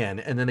take you in,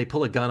 and then they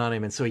pull a gun on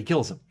him, and so he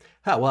kills him.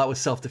 Well, that was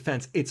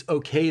self-defense. It's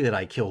okay that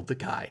I killed the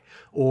guy.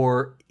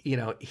 Or, you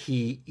know,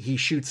 he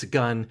shoots a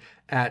gun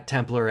at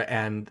Templar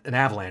and an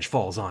avalanche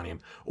falls on him.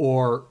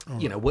 Or,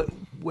 you know,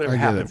 whatever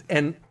happens.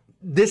 And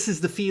this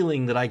is the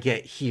feeling that I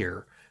get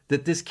here,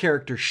 that this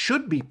character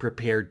should be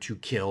prepared to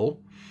kill.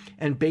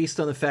 And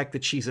based on the fact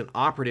that she's an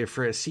operative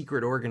for a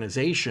secret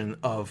organization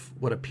of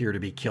what appear to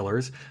be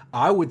killers,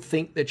 I would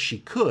think that she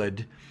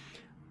could.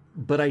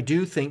 But I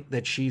do think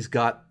that she's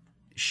going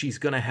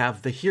to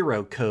have the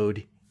hero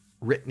code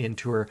written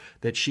into her,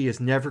 that she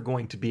is never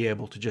going to be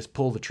able to just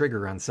pull the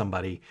trigger on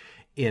somebody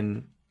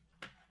in,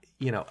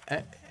 you know,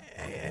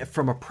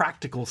 from a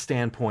practical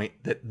standpoint,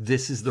 that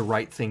this is the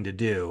right thing to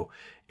do.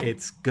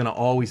 It's going to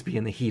always be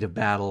in the heat of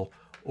battle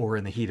or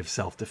in the heat of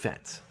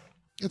self-defense.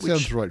 It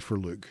sounds right for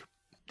Luke.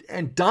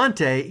 And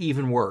Dante,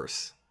 even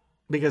worse,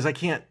 because I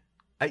think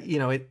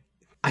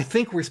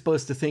we're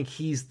supposed to think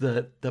he's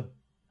the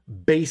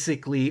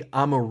basically,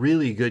 I'm a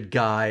really good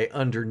guy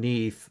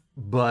underneath,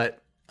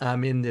 but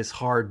I'm in this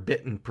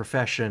hard-bitten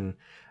profession,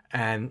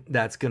 and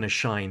that's going to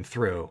shine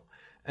through.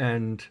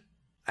 And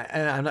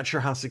I'm not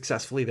sure how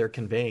successfully they're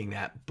conveying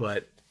that,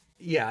 but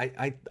yeah,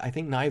 I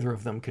think neither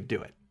of them could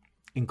do it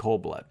in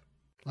cold blood.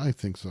 I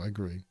think so. I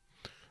agree.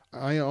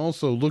 I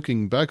also,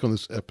 looking back on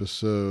this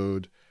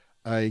episode,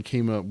 I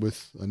came up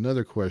with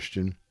another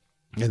question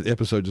that the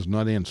episode does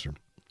not answer.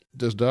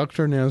 Does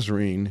Dr.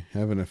 Nazarene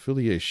have an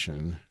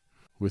affiliation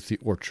with the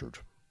Orchard?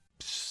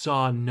 I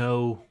saw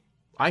no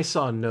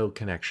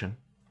connection.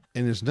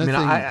 And there's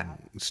nothing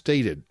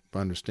stated, I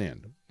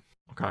understand.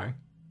 Okay.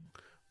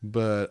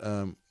 But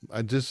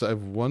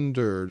I've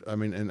wondered, I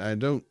mean, and I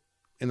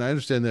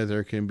understand that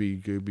there could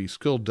be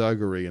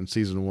skullduggery in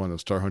season 1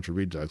 of Star Hunter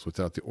Redux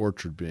without the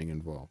Orchard being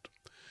involved.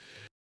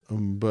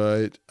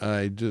 But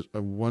I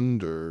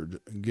wondered,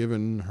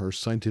 given her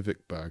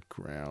scientific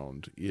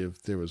background,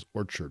 if there was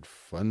Orchard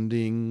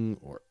funding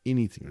or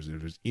anything, or if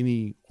there's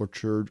any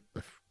Orchard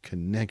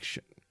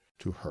connection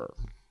to her.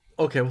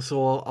 Okay, well,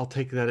 so I'll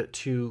take that at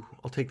two.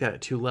 I'll take that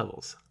at two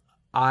levels.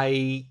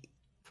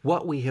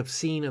 What we have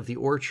seen of the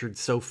Orchard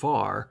so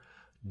far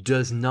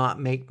does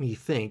not make me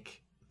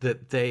think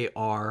that they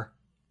are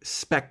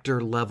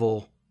Spectre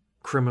level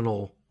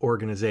criminal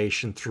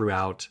organization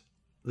throughout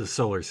the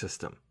solar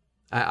system.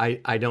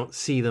 I don't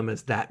see them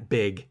as that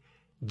big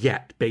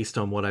yet, based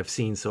on what I've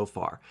seen so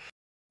far.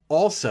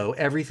 Also,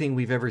 everything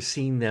we've ever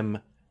seen them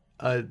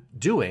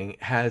doing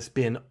has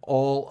been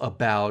all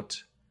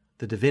about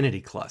the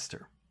Divinity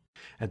Cluster.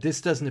 And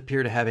this doesn't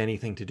appear to have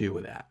anything to do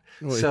with that.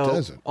 Well, so it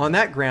doesn't. On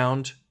that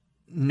ground,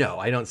 no,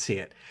 I don't see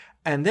it.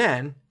 And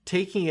then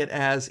taking it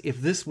as if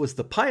this was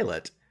the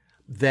pilot,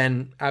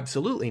 then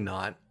absolutely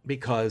not,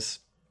 because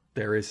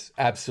there is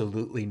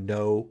absolutely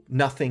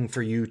nothing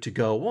for you to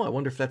go, well, I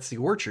wonder if that's the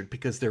Orchard,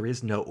 because there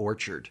is no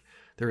Orchard.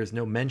 There is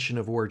no mention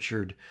of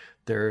Orchard.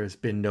 There has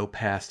been no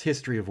past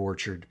history of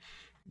Orchard.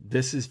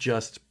 This is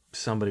just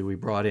somebody we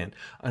brought in,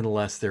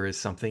 unless there is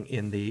something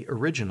in the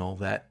original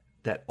that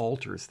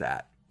alters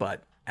that.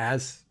 But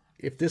as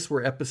if this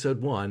were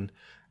episode 1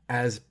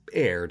 as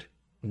aired,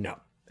 no,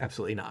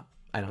 Absolutely not.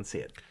 I don't see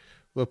it.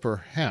 Well,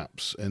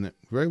 perhaps, and it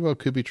very well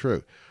could be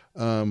true.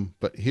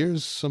 But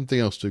here's something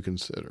else to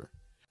consider.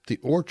 The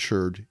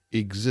orchard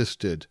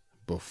existed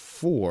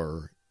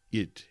before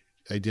it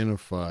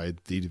identified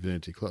the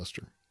divinity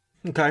cluster.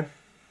 Okay.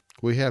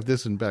 We have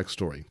this in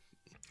backstory.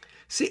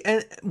 See,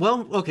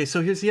 okay,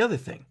 so here's the other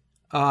thing.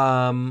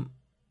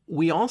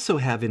 We also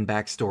have in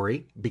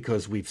backstory,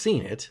 because we've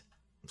seen it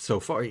so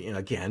far,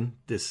 again,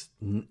 this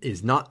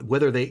is not,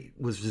 whether they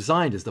was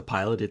designed as the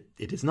pilot,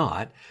 it is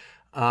not,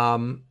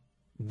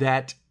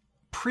 that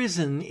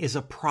prison is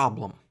a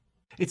problem.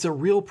 It's a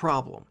real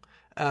problem.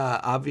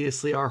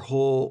 Obviously, our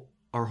whole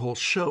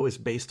show is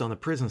based on the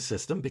prison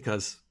system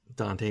because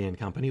Dante and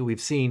company.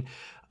 We've seen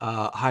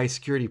high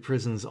security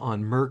prisons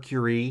on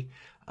Mercury.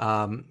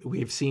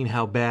 We've seen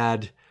how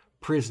bad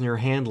prisoner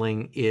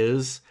handling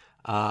is.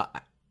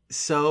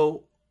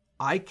 So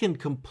I can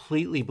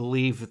completely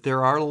believe that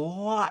there are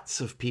lots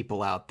of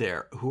people out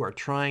there who are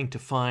trying to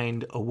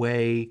find a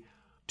way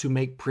to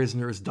make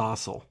prisoners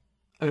docile.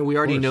 I mean, we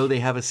already know they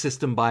have a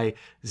system by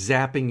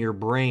zapping your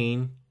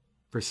brain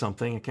for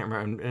something, I can't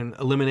remember, and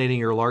eliminating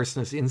your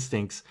larcenous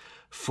instincts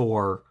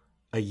for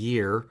a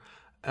year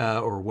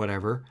or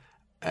whatever.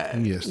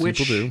 Yes, which,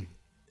 people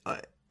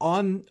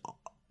do.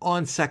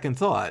 On second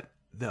thought,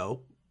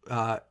 though,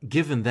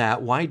 given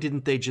that, why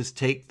didn't they just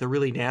take the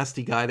really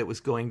nasty guy that was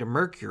going to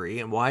Mercury,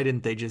 and why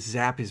didn't they just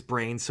zap his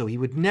brain so he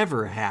would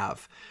never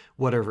have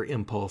whatever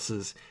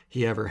impulses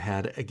he ever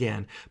had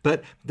again?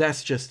 But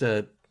that's just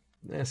a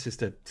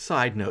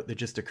side note that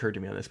just occurred to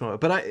me on this moment.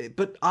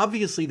 But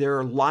obviously there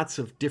are lots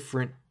of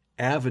different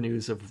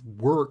avenues of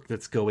work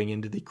that's going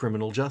into the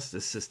criminal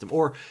justice system,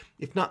 or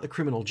if not the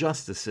criminal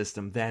justice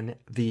system, then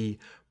the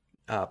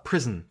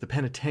prison, the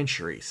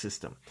penitentiary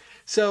system.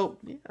 So,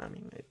 yeah, I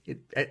mean,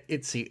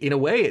 it's in a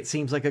way, it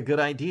seems like a good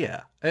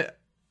idea.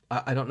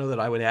 I don't know that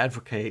I would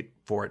advocate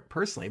for it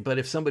personally, but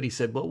if somebody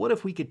said, well, what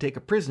if we could take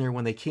a prisoner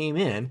when they came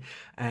in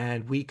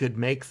and we could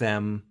make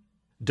them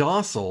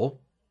docile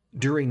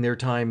during their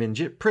time in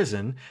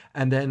prison,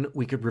 and then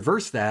we could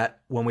reverse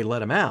that when we let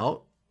them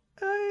out,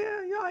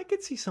 I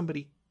could see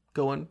somebody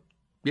going,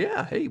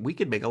 yeah, hey, we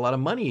could make a lot of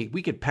money.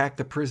 We could pack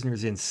the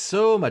prisoners in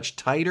so much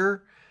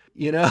tighter.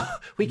 We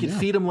could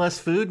feed them less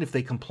food. And if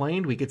they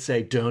complained, we could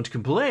say, don't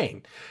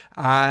complain.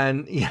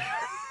 And, you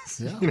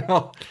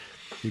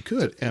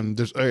could. And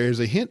there's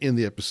a hint in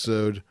the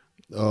episode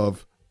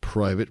of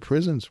private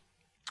prisons.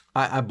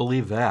 I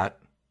believe that.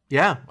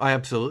 Yeah, I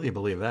absolutely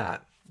believe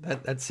that.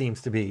 That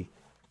seems to be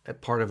a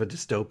part of a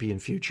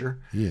dystopian future.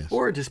 Yes.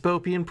 Or a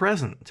dystopian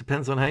present.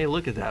 Depends on how you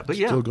look at that. But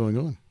Still going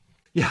on.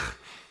 Yeah.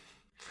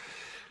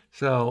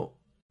 So,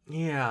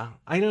 yeah,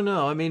 I don't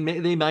know. I mean,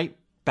 they might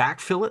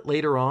backfill it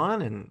later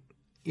on and,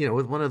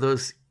 with one of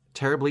those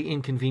terribly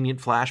inconvenient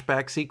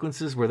flashback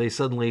sequences where they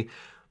suddenly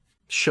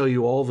show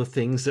you all the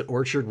things that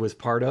Orchard was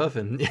part of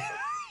and you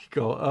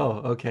go,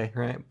 oh, okay,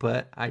 right.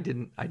 But I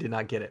did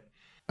not get it.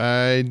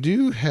 I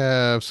do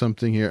have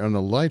something here on a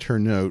lighter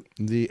note.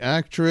 The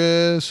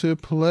actress who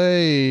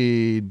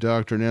played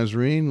Dr.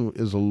 Nazarene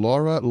is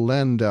Laura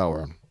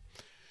Landauer.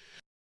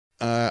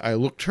 I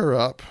looked her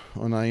up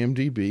on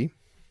IMDb,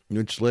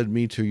 which led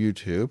me to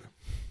YouTube.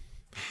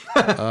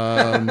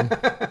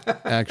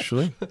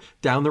 Actually.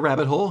 Down the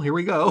rabbit hole. Here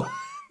we go.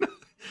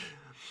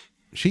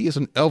 She is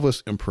an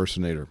Elvis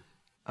impersonator.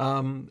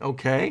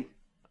 Okay.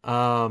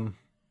 And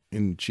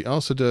she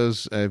also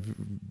does a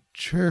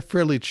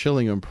fairly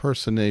chilling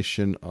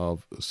impersonation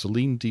of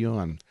Celine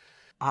Dion.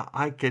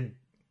 I can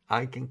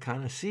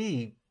kind of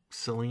see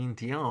Celine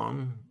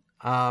Dion.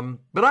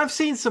 But I've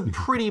seen some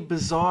pretty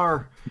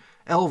bizarre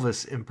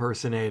Elvis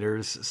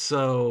impersonators.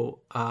 So,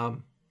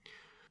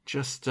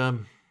 just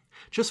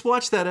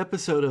watch that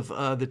episode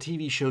of the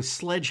TV show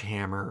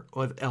Sledgehammer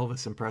with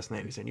Elvis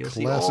impersonators, and you'll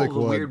see all the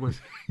weird ones.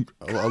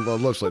 I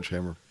love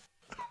Sledgehammer.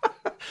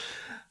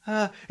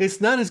 It's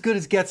not as good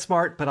as Get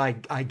Smart, but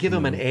I give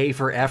him an A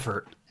for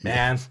effort,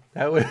 man.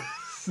 That was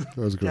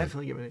great.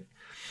 Definitely give it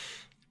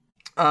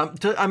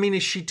I mean,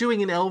 is she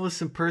doing an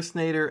Elvis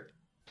impersonator?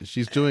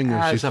 She's doing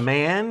as a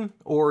man,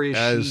 or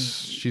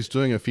she's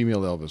doing a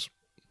female Elvis?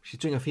 She's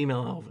doing a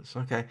female Elvis.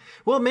 Okay.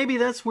 Well, maybe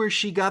that's where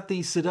she got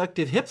the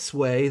seductive hip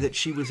sway that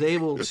she was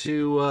able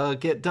to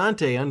get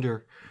Dante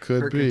under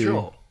her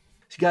control.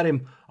 She got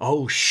him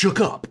shook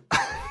up.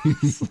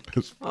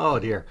 Oh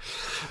dear.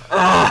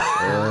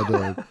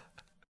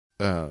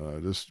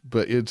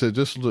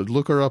 Just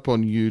look her up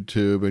on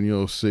YouTube and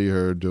you'll see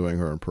her doing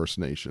her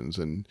impersonations.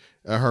 And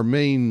her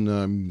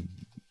main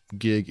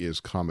gig is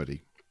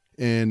comedy,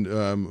 and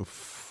a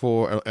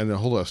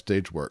whole lot of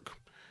stage work.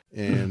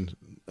 And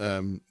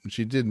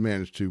she did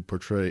manage to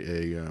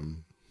portray a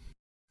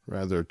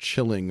rather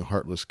chilling,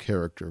 heartless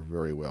character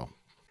very well.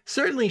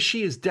 Certainly,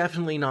 she is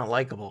definitely not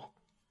likable.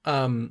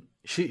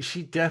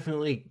 She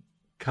definitely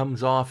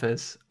comes off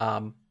as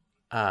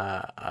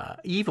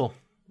evil.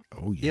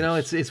 Oh,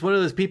 yes. It's one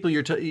of those people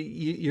you're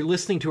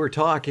listening to her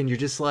talk and you're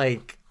just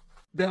like,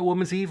 that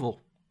woman's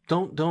evil.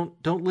 Don't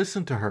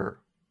listen to her.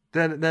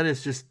 That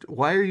is just,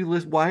 why are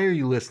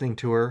you listening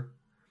to her?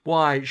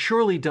 Why,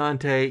 surely,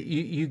 Dante,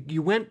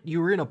 you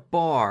were in a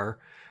bar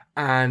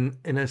and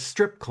in a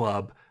strip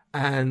club,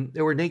 and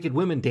there were naked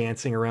women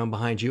dancing around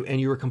behind you, and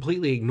you were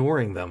completely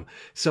ignoring them.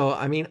 So,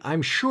 I mean,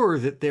 I'm sure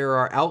that there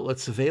are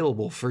outlets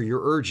available for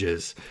your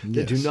urges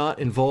that do Yes. not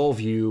involve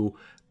you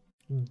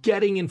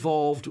getting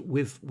involved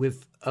with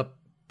a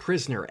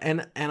prisoner.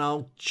 And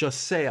I'll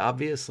just say,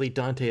 obviously,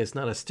 Dante is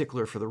not a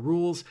stickler for the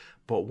rules,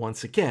 but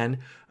once again,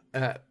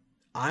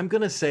 I'm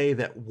going to say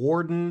that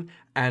Warden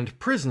and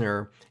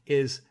Prisoner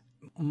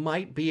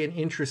might be an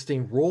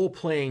interesting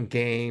role-playing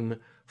game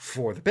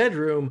for the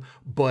bedroom,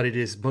 but it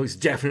is most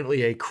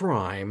definitely a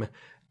crime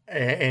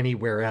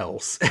anywhere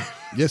else.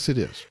 Yes, it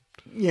is.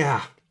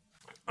 Yeah.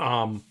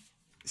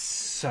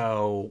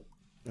 So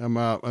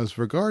As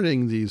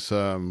regarding these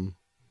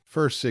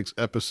first 6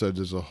 episodes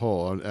as a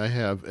whole, I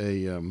have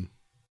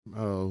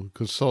I'll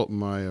consult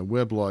my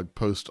weblog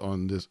post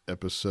on this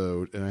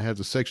episode, and I have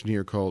the section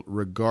here called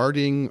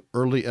Regarding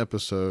Early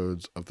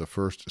Episodes of the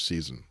First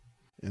Season.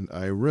 And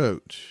I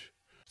wrote,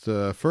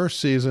 the first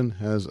season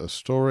has a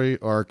story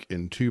arc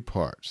in 2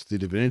 parts, the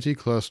Divinity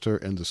Cluster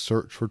and the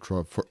search for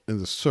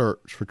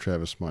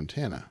Travis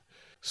Montana.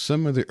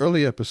 Some of the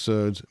early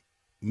episodes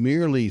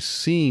merely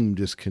seem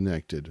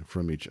disconnected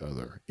from each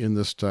other in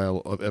the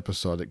style of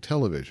episodic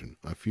television.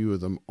 A few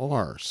of them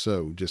are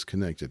so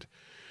disconnected.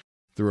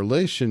 The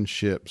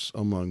relationships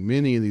among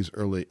many of these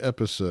early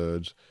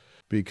episodes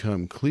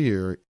become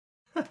clear.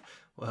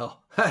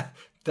 Well,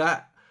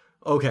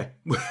 okay.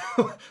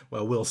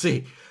 Well, we'll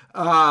see.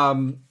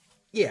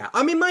 Yeah,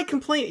 I mean, my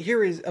complaint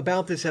here is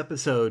about this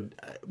episode.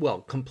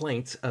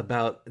 Complaints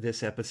about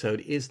this episode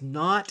is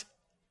not.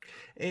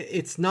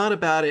 It's not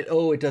about it.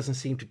 Oh, it doesn't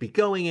seem to be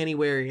going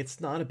anywhere. It's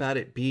not about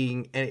it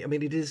being. I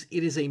mean, it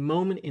is a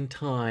moment in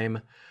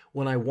time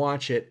when I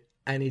watch it,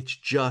 and it's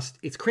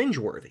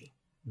cringeworthy.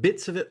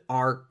 Bits of it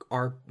are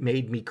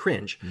made me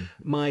cringe.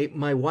 Mm-hmm.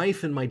 My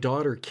wife and my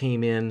daughter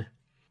came in,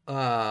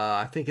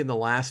 I think in the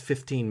last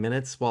 15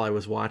 minutes while I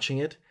was watching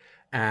it,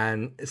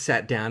 and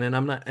sat down. And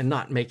I'm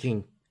not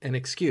making an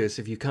excuse.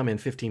 If you come in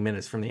 15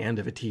 minutes from the end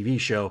of a TV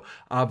show,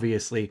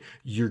 obviously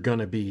you're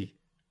gonna be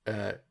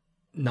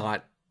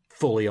not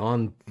fully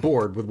on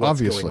board with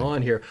what's going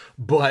on here.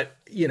 But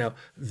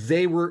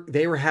they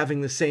were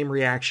having the same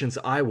reactions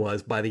I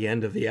was by the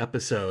end of the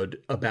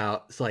episode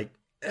about, it's like,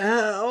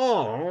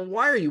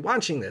 why are you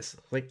watching this?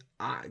 Like,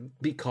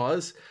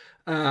 because,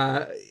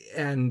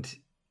 and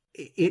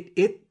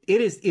it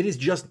is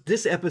just,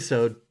 this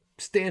episode,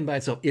 stand by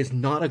itself, is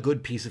not a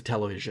good piece of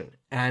television.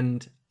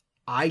 And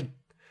I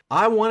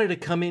wanted to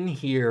come in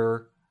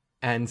here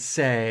and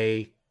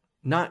say,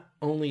 not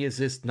only is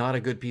this not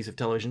a good piece of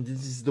television,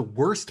 this is the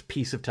worst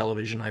piece of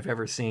television I've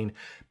ever seen.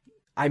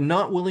 I'm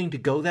not willing to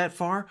go that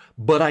far,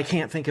 but I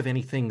can't think of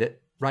anything that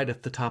right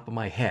at the top of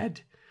my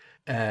head.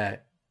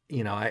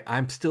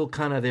 I'm still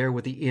kind of there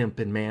with the Imp,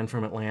 and Man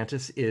from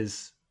Atlantis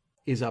is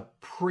a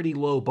pretty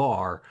low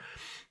bar.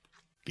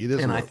 It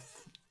is, and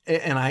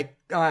I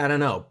don't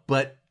know,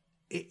 but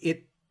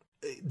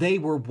they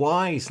were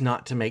wise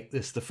not to make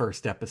this the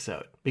first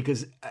episode,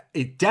 because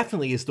it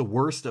definitely is the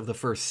worst of the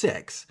first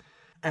 6.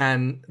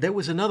 And there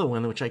was another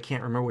one, which I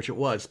can't remember which it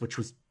was, which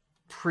was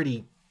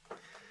pretty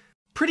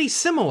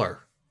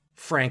similar,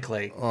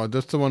 frankly. Oh,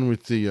 that's the one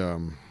with the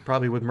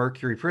probably with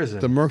Mercury Prison.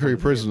 The Mercury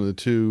Prison, the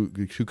two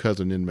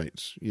cousin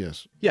inmates.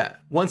 Yes. Yeah.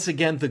 Once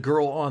again, the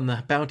girl on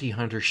the bounty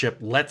hunter ship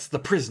lets the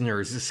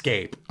prisoners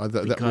escape.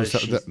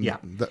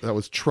 That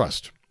was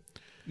Trust.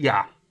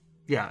 Yeah.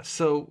 Yeah.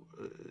 So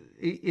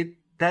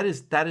that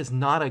is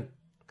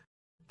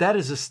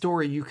a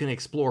story you can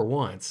explore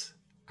once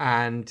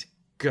and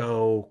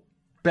go,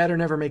 better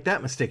never make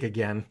that mistake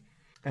again,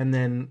 and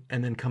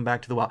then come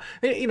back to the wild.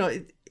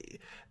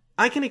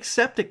 I can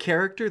accept a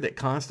character that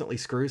constantly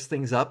screws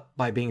things up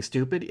by being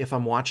stupid if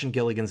I'm watching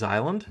Gilligan's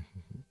Island,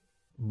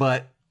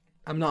 but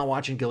I'm not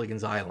watching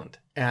Gilligan's Island,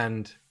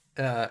 and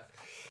I'm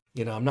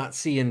not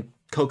seeing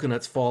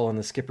coconuts fall on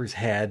the skipper's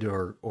head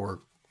or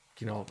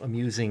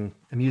amusing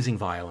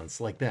violence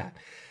like that.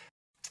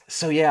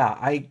 So yeah,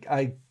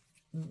 I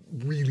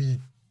really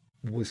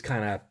was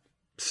kind of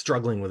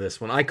struggling with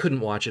this one. I couldn't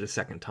watch it a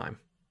second time.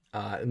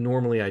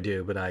 Normally I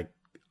do, but I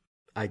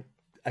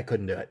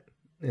couldn't do it.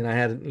 And I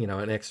had,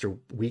 an extra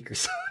week or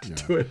so to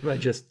do it.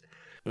 But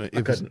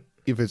I couldn't.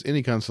 If it's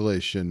any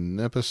consolation,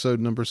 episode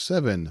number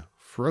 7,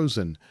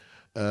 Frozen,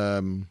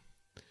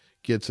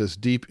 gets us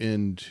deep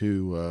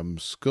into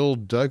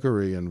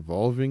skullduggery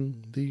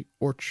involving the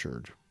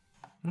orchard.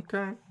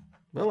 Okay.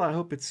 Well, I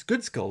hope it's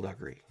good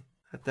skullduggery.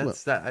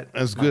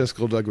 As good as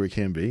skullduggery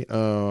can be.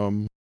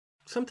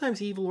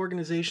 Sometimes evil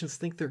organizations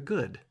think they're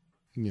good.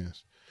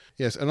 Yes,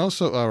 and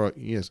also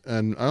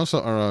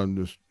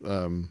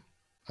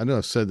I know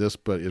I've said this,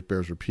 but it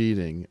bears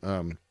repeating.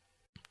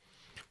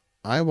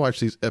 I watch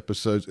these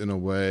episodes in a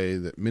way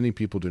that many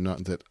people do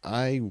not. That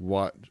I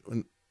watch,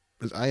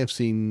 as I have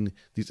seen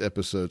these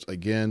episodes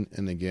again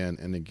and again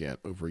and again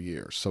over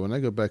years. So when I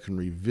go back and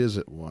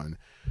revisit one,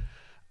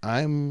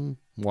 I'm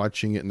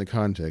watching it in the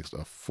context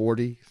of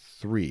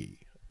 43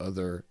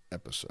 other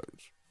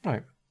episodes.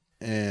 Right.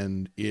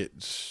 and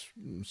it's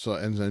so,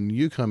 and then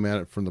you come at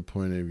it from the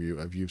point of view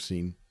of you've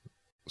seen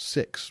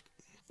 6.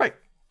 Right.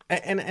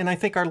 And I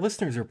think our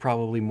listeners are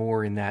probably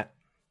more in that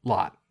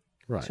lot,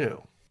 Right.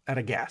 too, at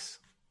a guess.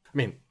 I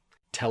mean,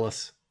 tell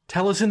us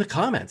in the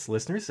comments,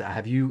 listeners.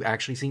 Have you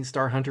actually seen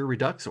Star Hunter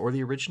Redux or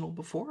the original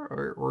before,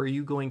 or are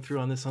you going through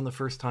on this on the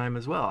first time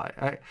as well?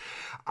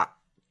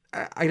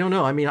 I don't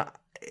know. I mean,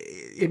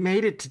 it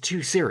made it to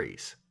 2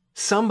 series.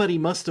 Somebody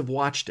must have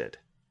watched it.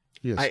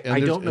 Yes, I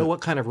don't know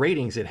what kind of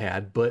ratings it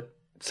had, but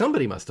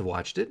somebody must have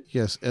watched it.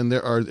 Yes, and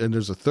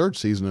there's a 3rd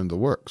season in the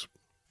works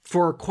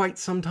for quite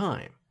some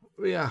time.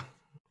 Yeah.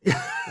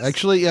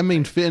 Actually, I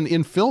mean,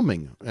 in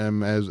filming,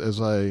 as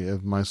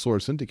my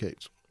source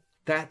indicates.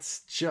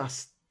 That's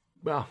just,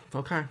 well,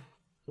 okay.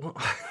 Well,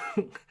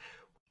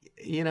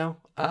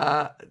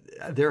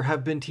 there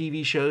have been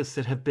TV shows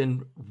that have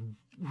been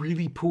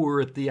really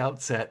poor at the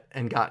outset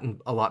and gotten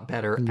a lot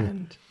better,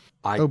 and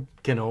I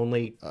can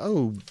only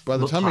by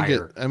the time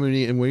higher.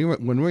 and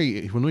when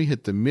we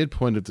hit the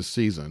midpoint of the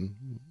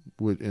season,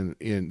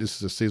 and this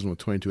is a season with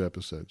 22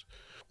 episodes.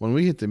 When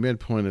we hit the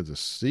midpoint of the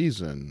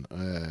season,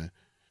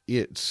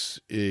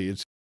 it's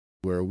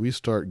where we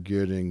start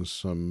getting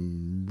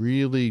some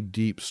really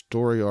deep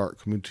story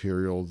arc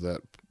material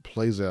that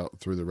plays out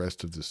through the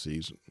rest of the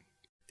season,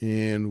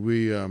 and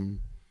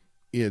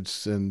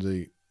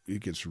it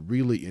gets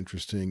really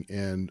interesting.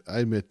 And I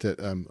admit that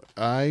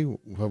I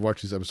have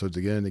watched these episodes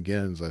again and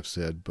again, as I've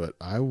said, but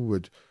there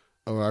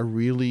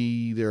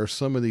are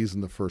some of these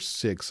in the first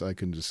 6 I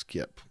can just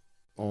skip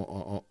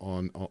on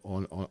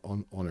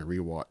a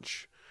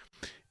rewatch.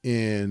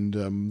 And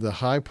the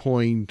high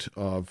point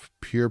of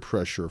Peer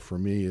Pressure for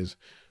me is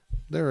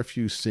there are a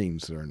few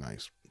scenes that are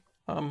nice.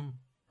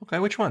 Okay,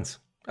 which ones?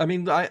 I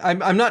mean,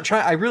 I'm not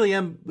trying. I really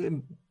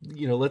am.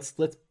 Let's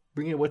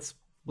bring in what's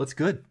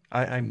good.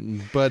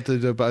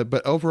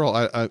 But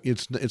overall,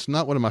 it's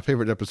not one of my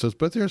favorite episodes.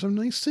 But there are some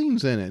nice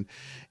scenes in it,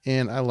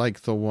 and I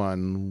like the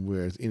one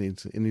where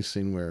any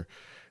scene where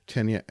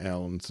Tanya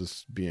Allen's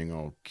just being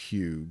all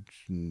cute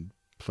and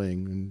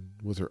playing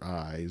with her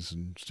eyes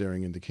and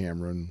staring into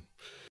camera and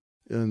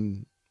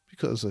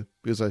because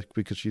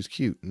she's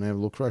cute and I have a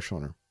little crush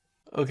on her.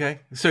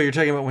 Okay, so you're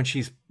talking about when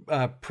she's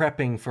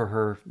prepping for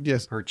her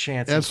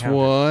chance. That's encounter.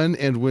 one,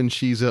 and when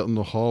she's out in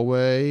the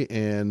hallway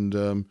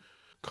and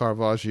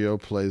Caravaggio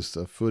plays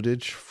the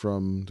footage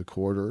from the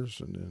quarters,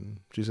 and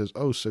then she says,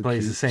 "Oh, so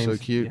plays cute, the same, so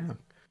cute." Yeah.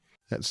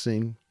 That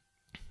scene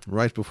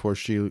right before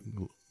she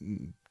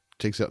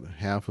takes out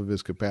half of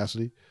his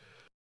capacity.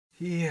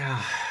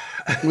 Yeah,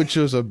 which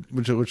was a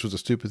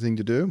stupid thing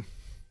to do.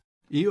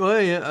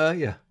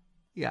 Yeah.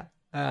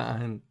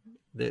 And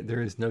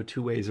there is no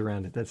 2 ways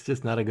around it. That's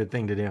just not a good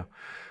thing to do.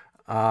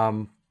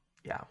 Yeah.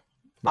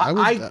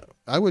 I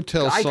would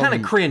tell. I kind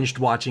of cringed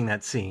watching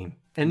that scene,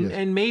 and Yes.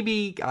 and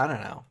maybe I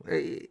don't know.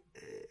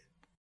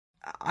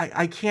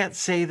 I can't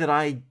say that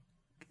I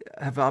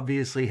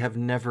have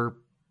never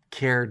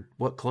cared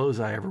what clothes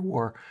I ever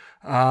wore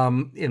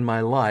in my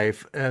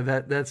life.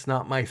 That's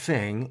not my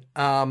thing.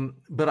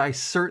 But I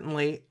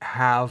certainly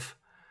have,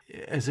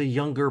 as a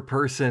younger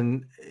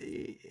person,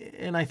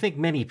 and I think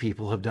many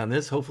people have done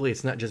this. Hopefully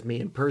it's not just me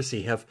and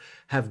Percy,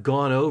 have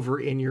gone over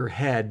in your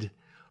head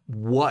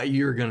what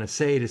you're going to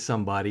say to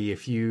somebody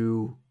if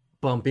you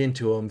bump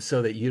into them,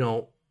 so that you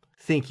don't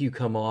think you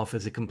come off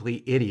as a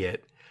complete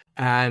idiot.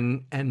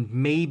 And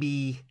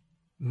maybe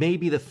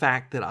the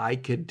fact that I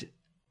could,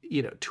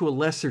 to a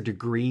lesser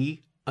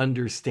degree,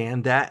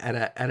 understand that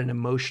at an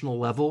emotional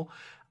level,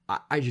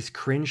 I just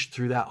cringed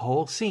through that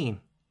whole scene.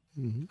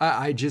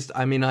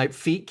 Mm-hmm. My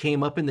feet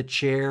came up in the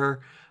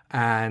chair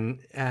and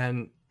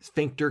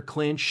sphincter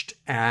clenched,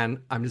 and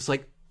I'm just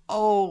like,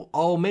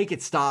 oh, make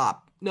it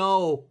stop.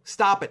 No,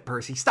 stop it,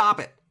 Percy, stop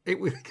it. It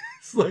was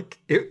like,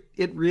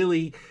 it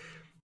really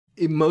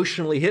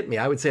emotionally hit me.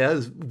 I would say that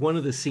was one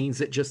of the scenes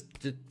that just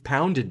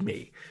pounded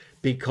me,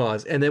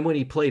 and then when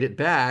he played it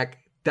back,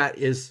 that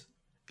is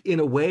in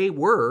a way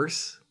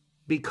worse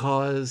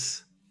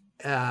because,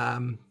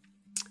 you're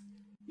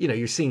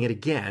seeing it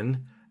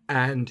again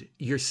and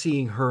you're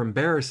seeing her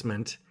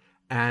embarrassment.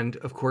 And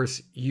of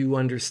course you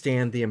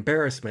understand the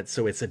embarrassment.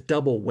 So it's a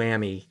double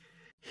whammy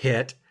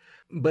hit,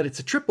 but it's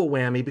a triple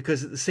whammy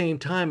because at the same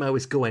time I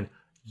was going,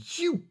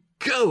 you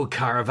go,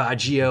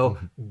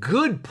 Caravaggio.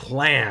 Good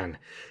plan.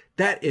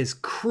 That is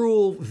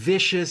cruel,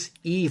 vicious,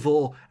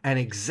 evil, and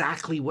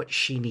exactly what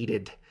she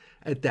needed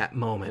at that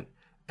moment.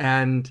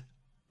 And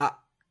it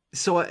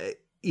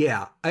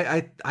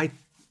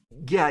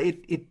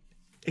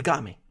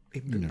got me.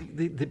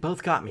 They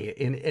both got me,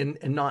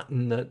 and not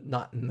in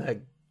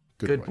the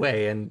good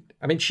way. And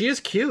I mean, she is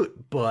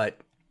cute, but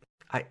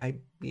I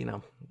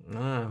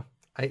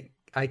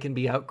can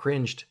be out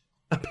cringed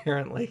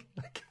apparently.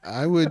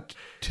 I would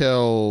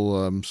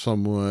tell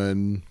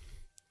someone,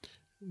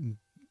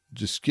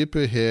 just skip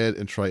ahead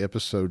and try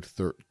episode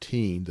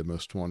 13, The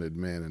Most Wanted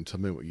Man, and tell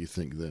me what you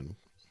think then.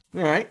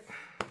 All right.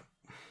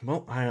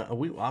 Well,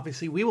 we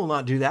will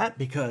not do that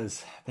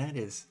because that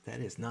is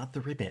not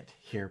the remit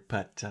here.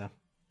 But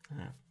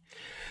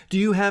Do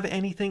you have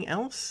anything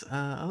else?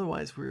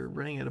 Otherwise, we're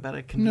running at about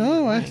a convenient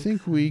No, I length.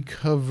 think we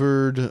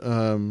covered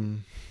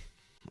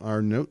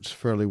our notes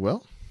fairly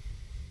well.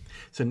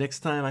 So next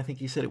time, I think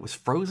you said it was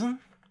Frozen.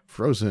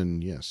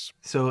 Frozen, yes.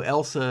 So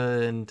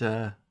Elsa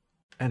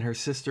and her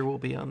sister will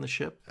be on the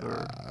ship?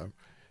 Or...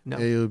 No.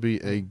 It'll be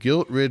a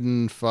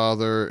guilt-ridden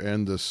father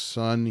and the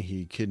son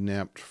he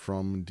kidnapped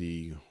from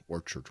the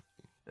orchard.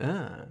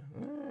 All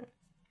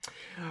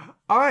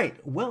right.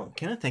 Well,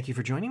 Kenneth, thank you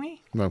for joining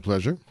me. My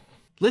pleasure.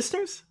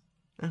 Listeners,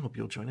 I hope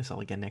you'll join us all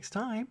again next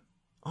time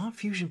on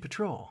Fusion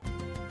Patrol.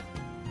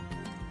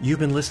 You've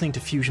been listening to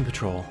Fusion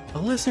Patrol, a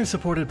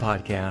listener-supported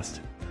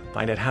podcast.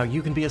 Find out how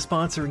you can be a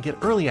sponsor and get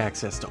early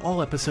access to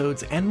all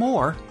episodes and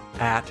more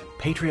at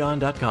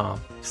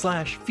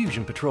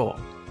patreon.com/Fusion Patrol.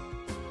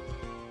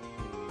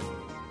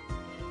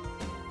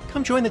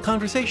 Come join the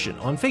conversation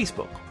on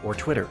Facebook or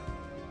Twitter.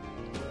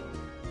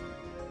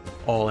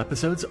 All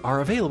episodes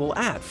are available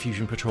at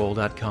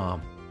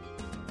FusionPatrol.com.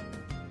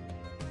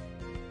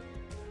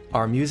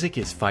 Our music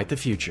is Fight the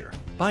Future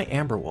by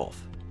Amberwolf.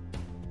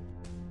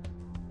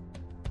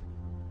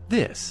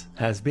 This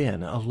has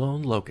been a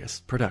Lone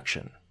Locust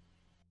production.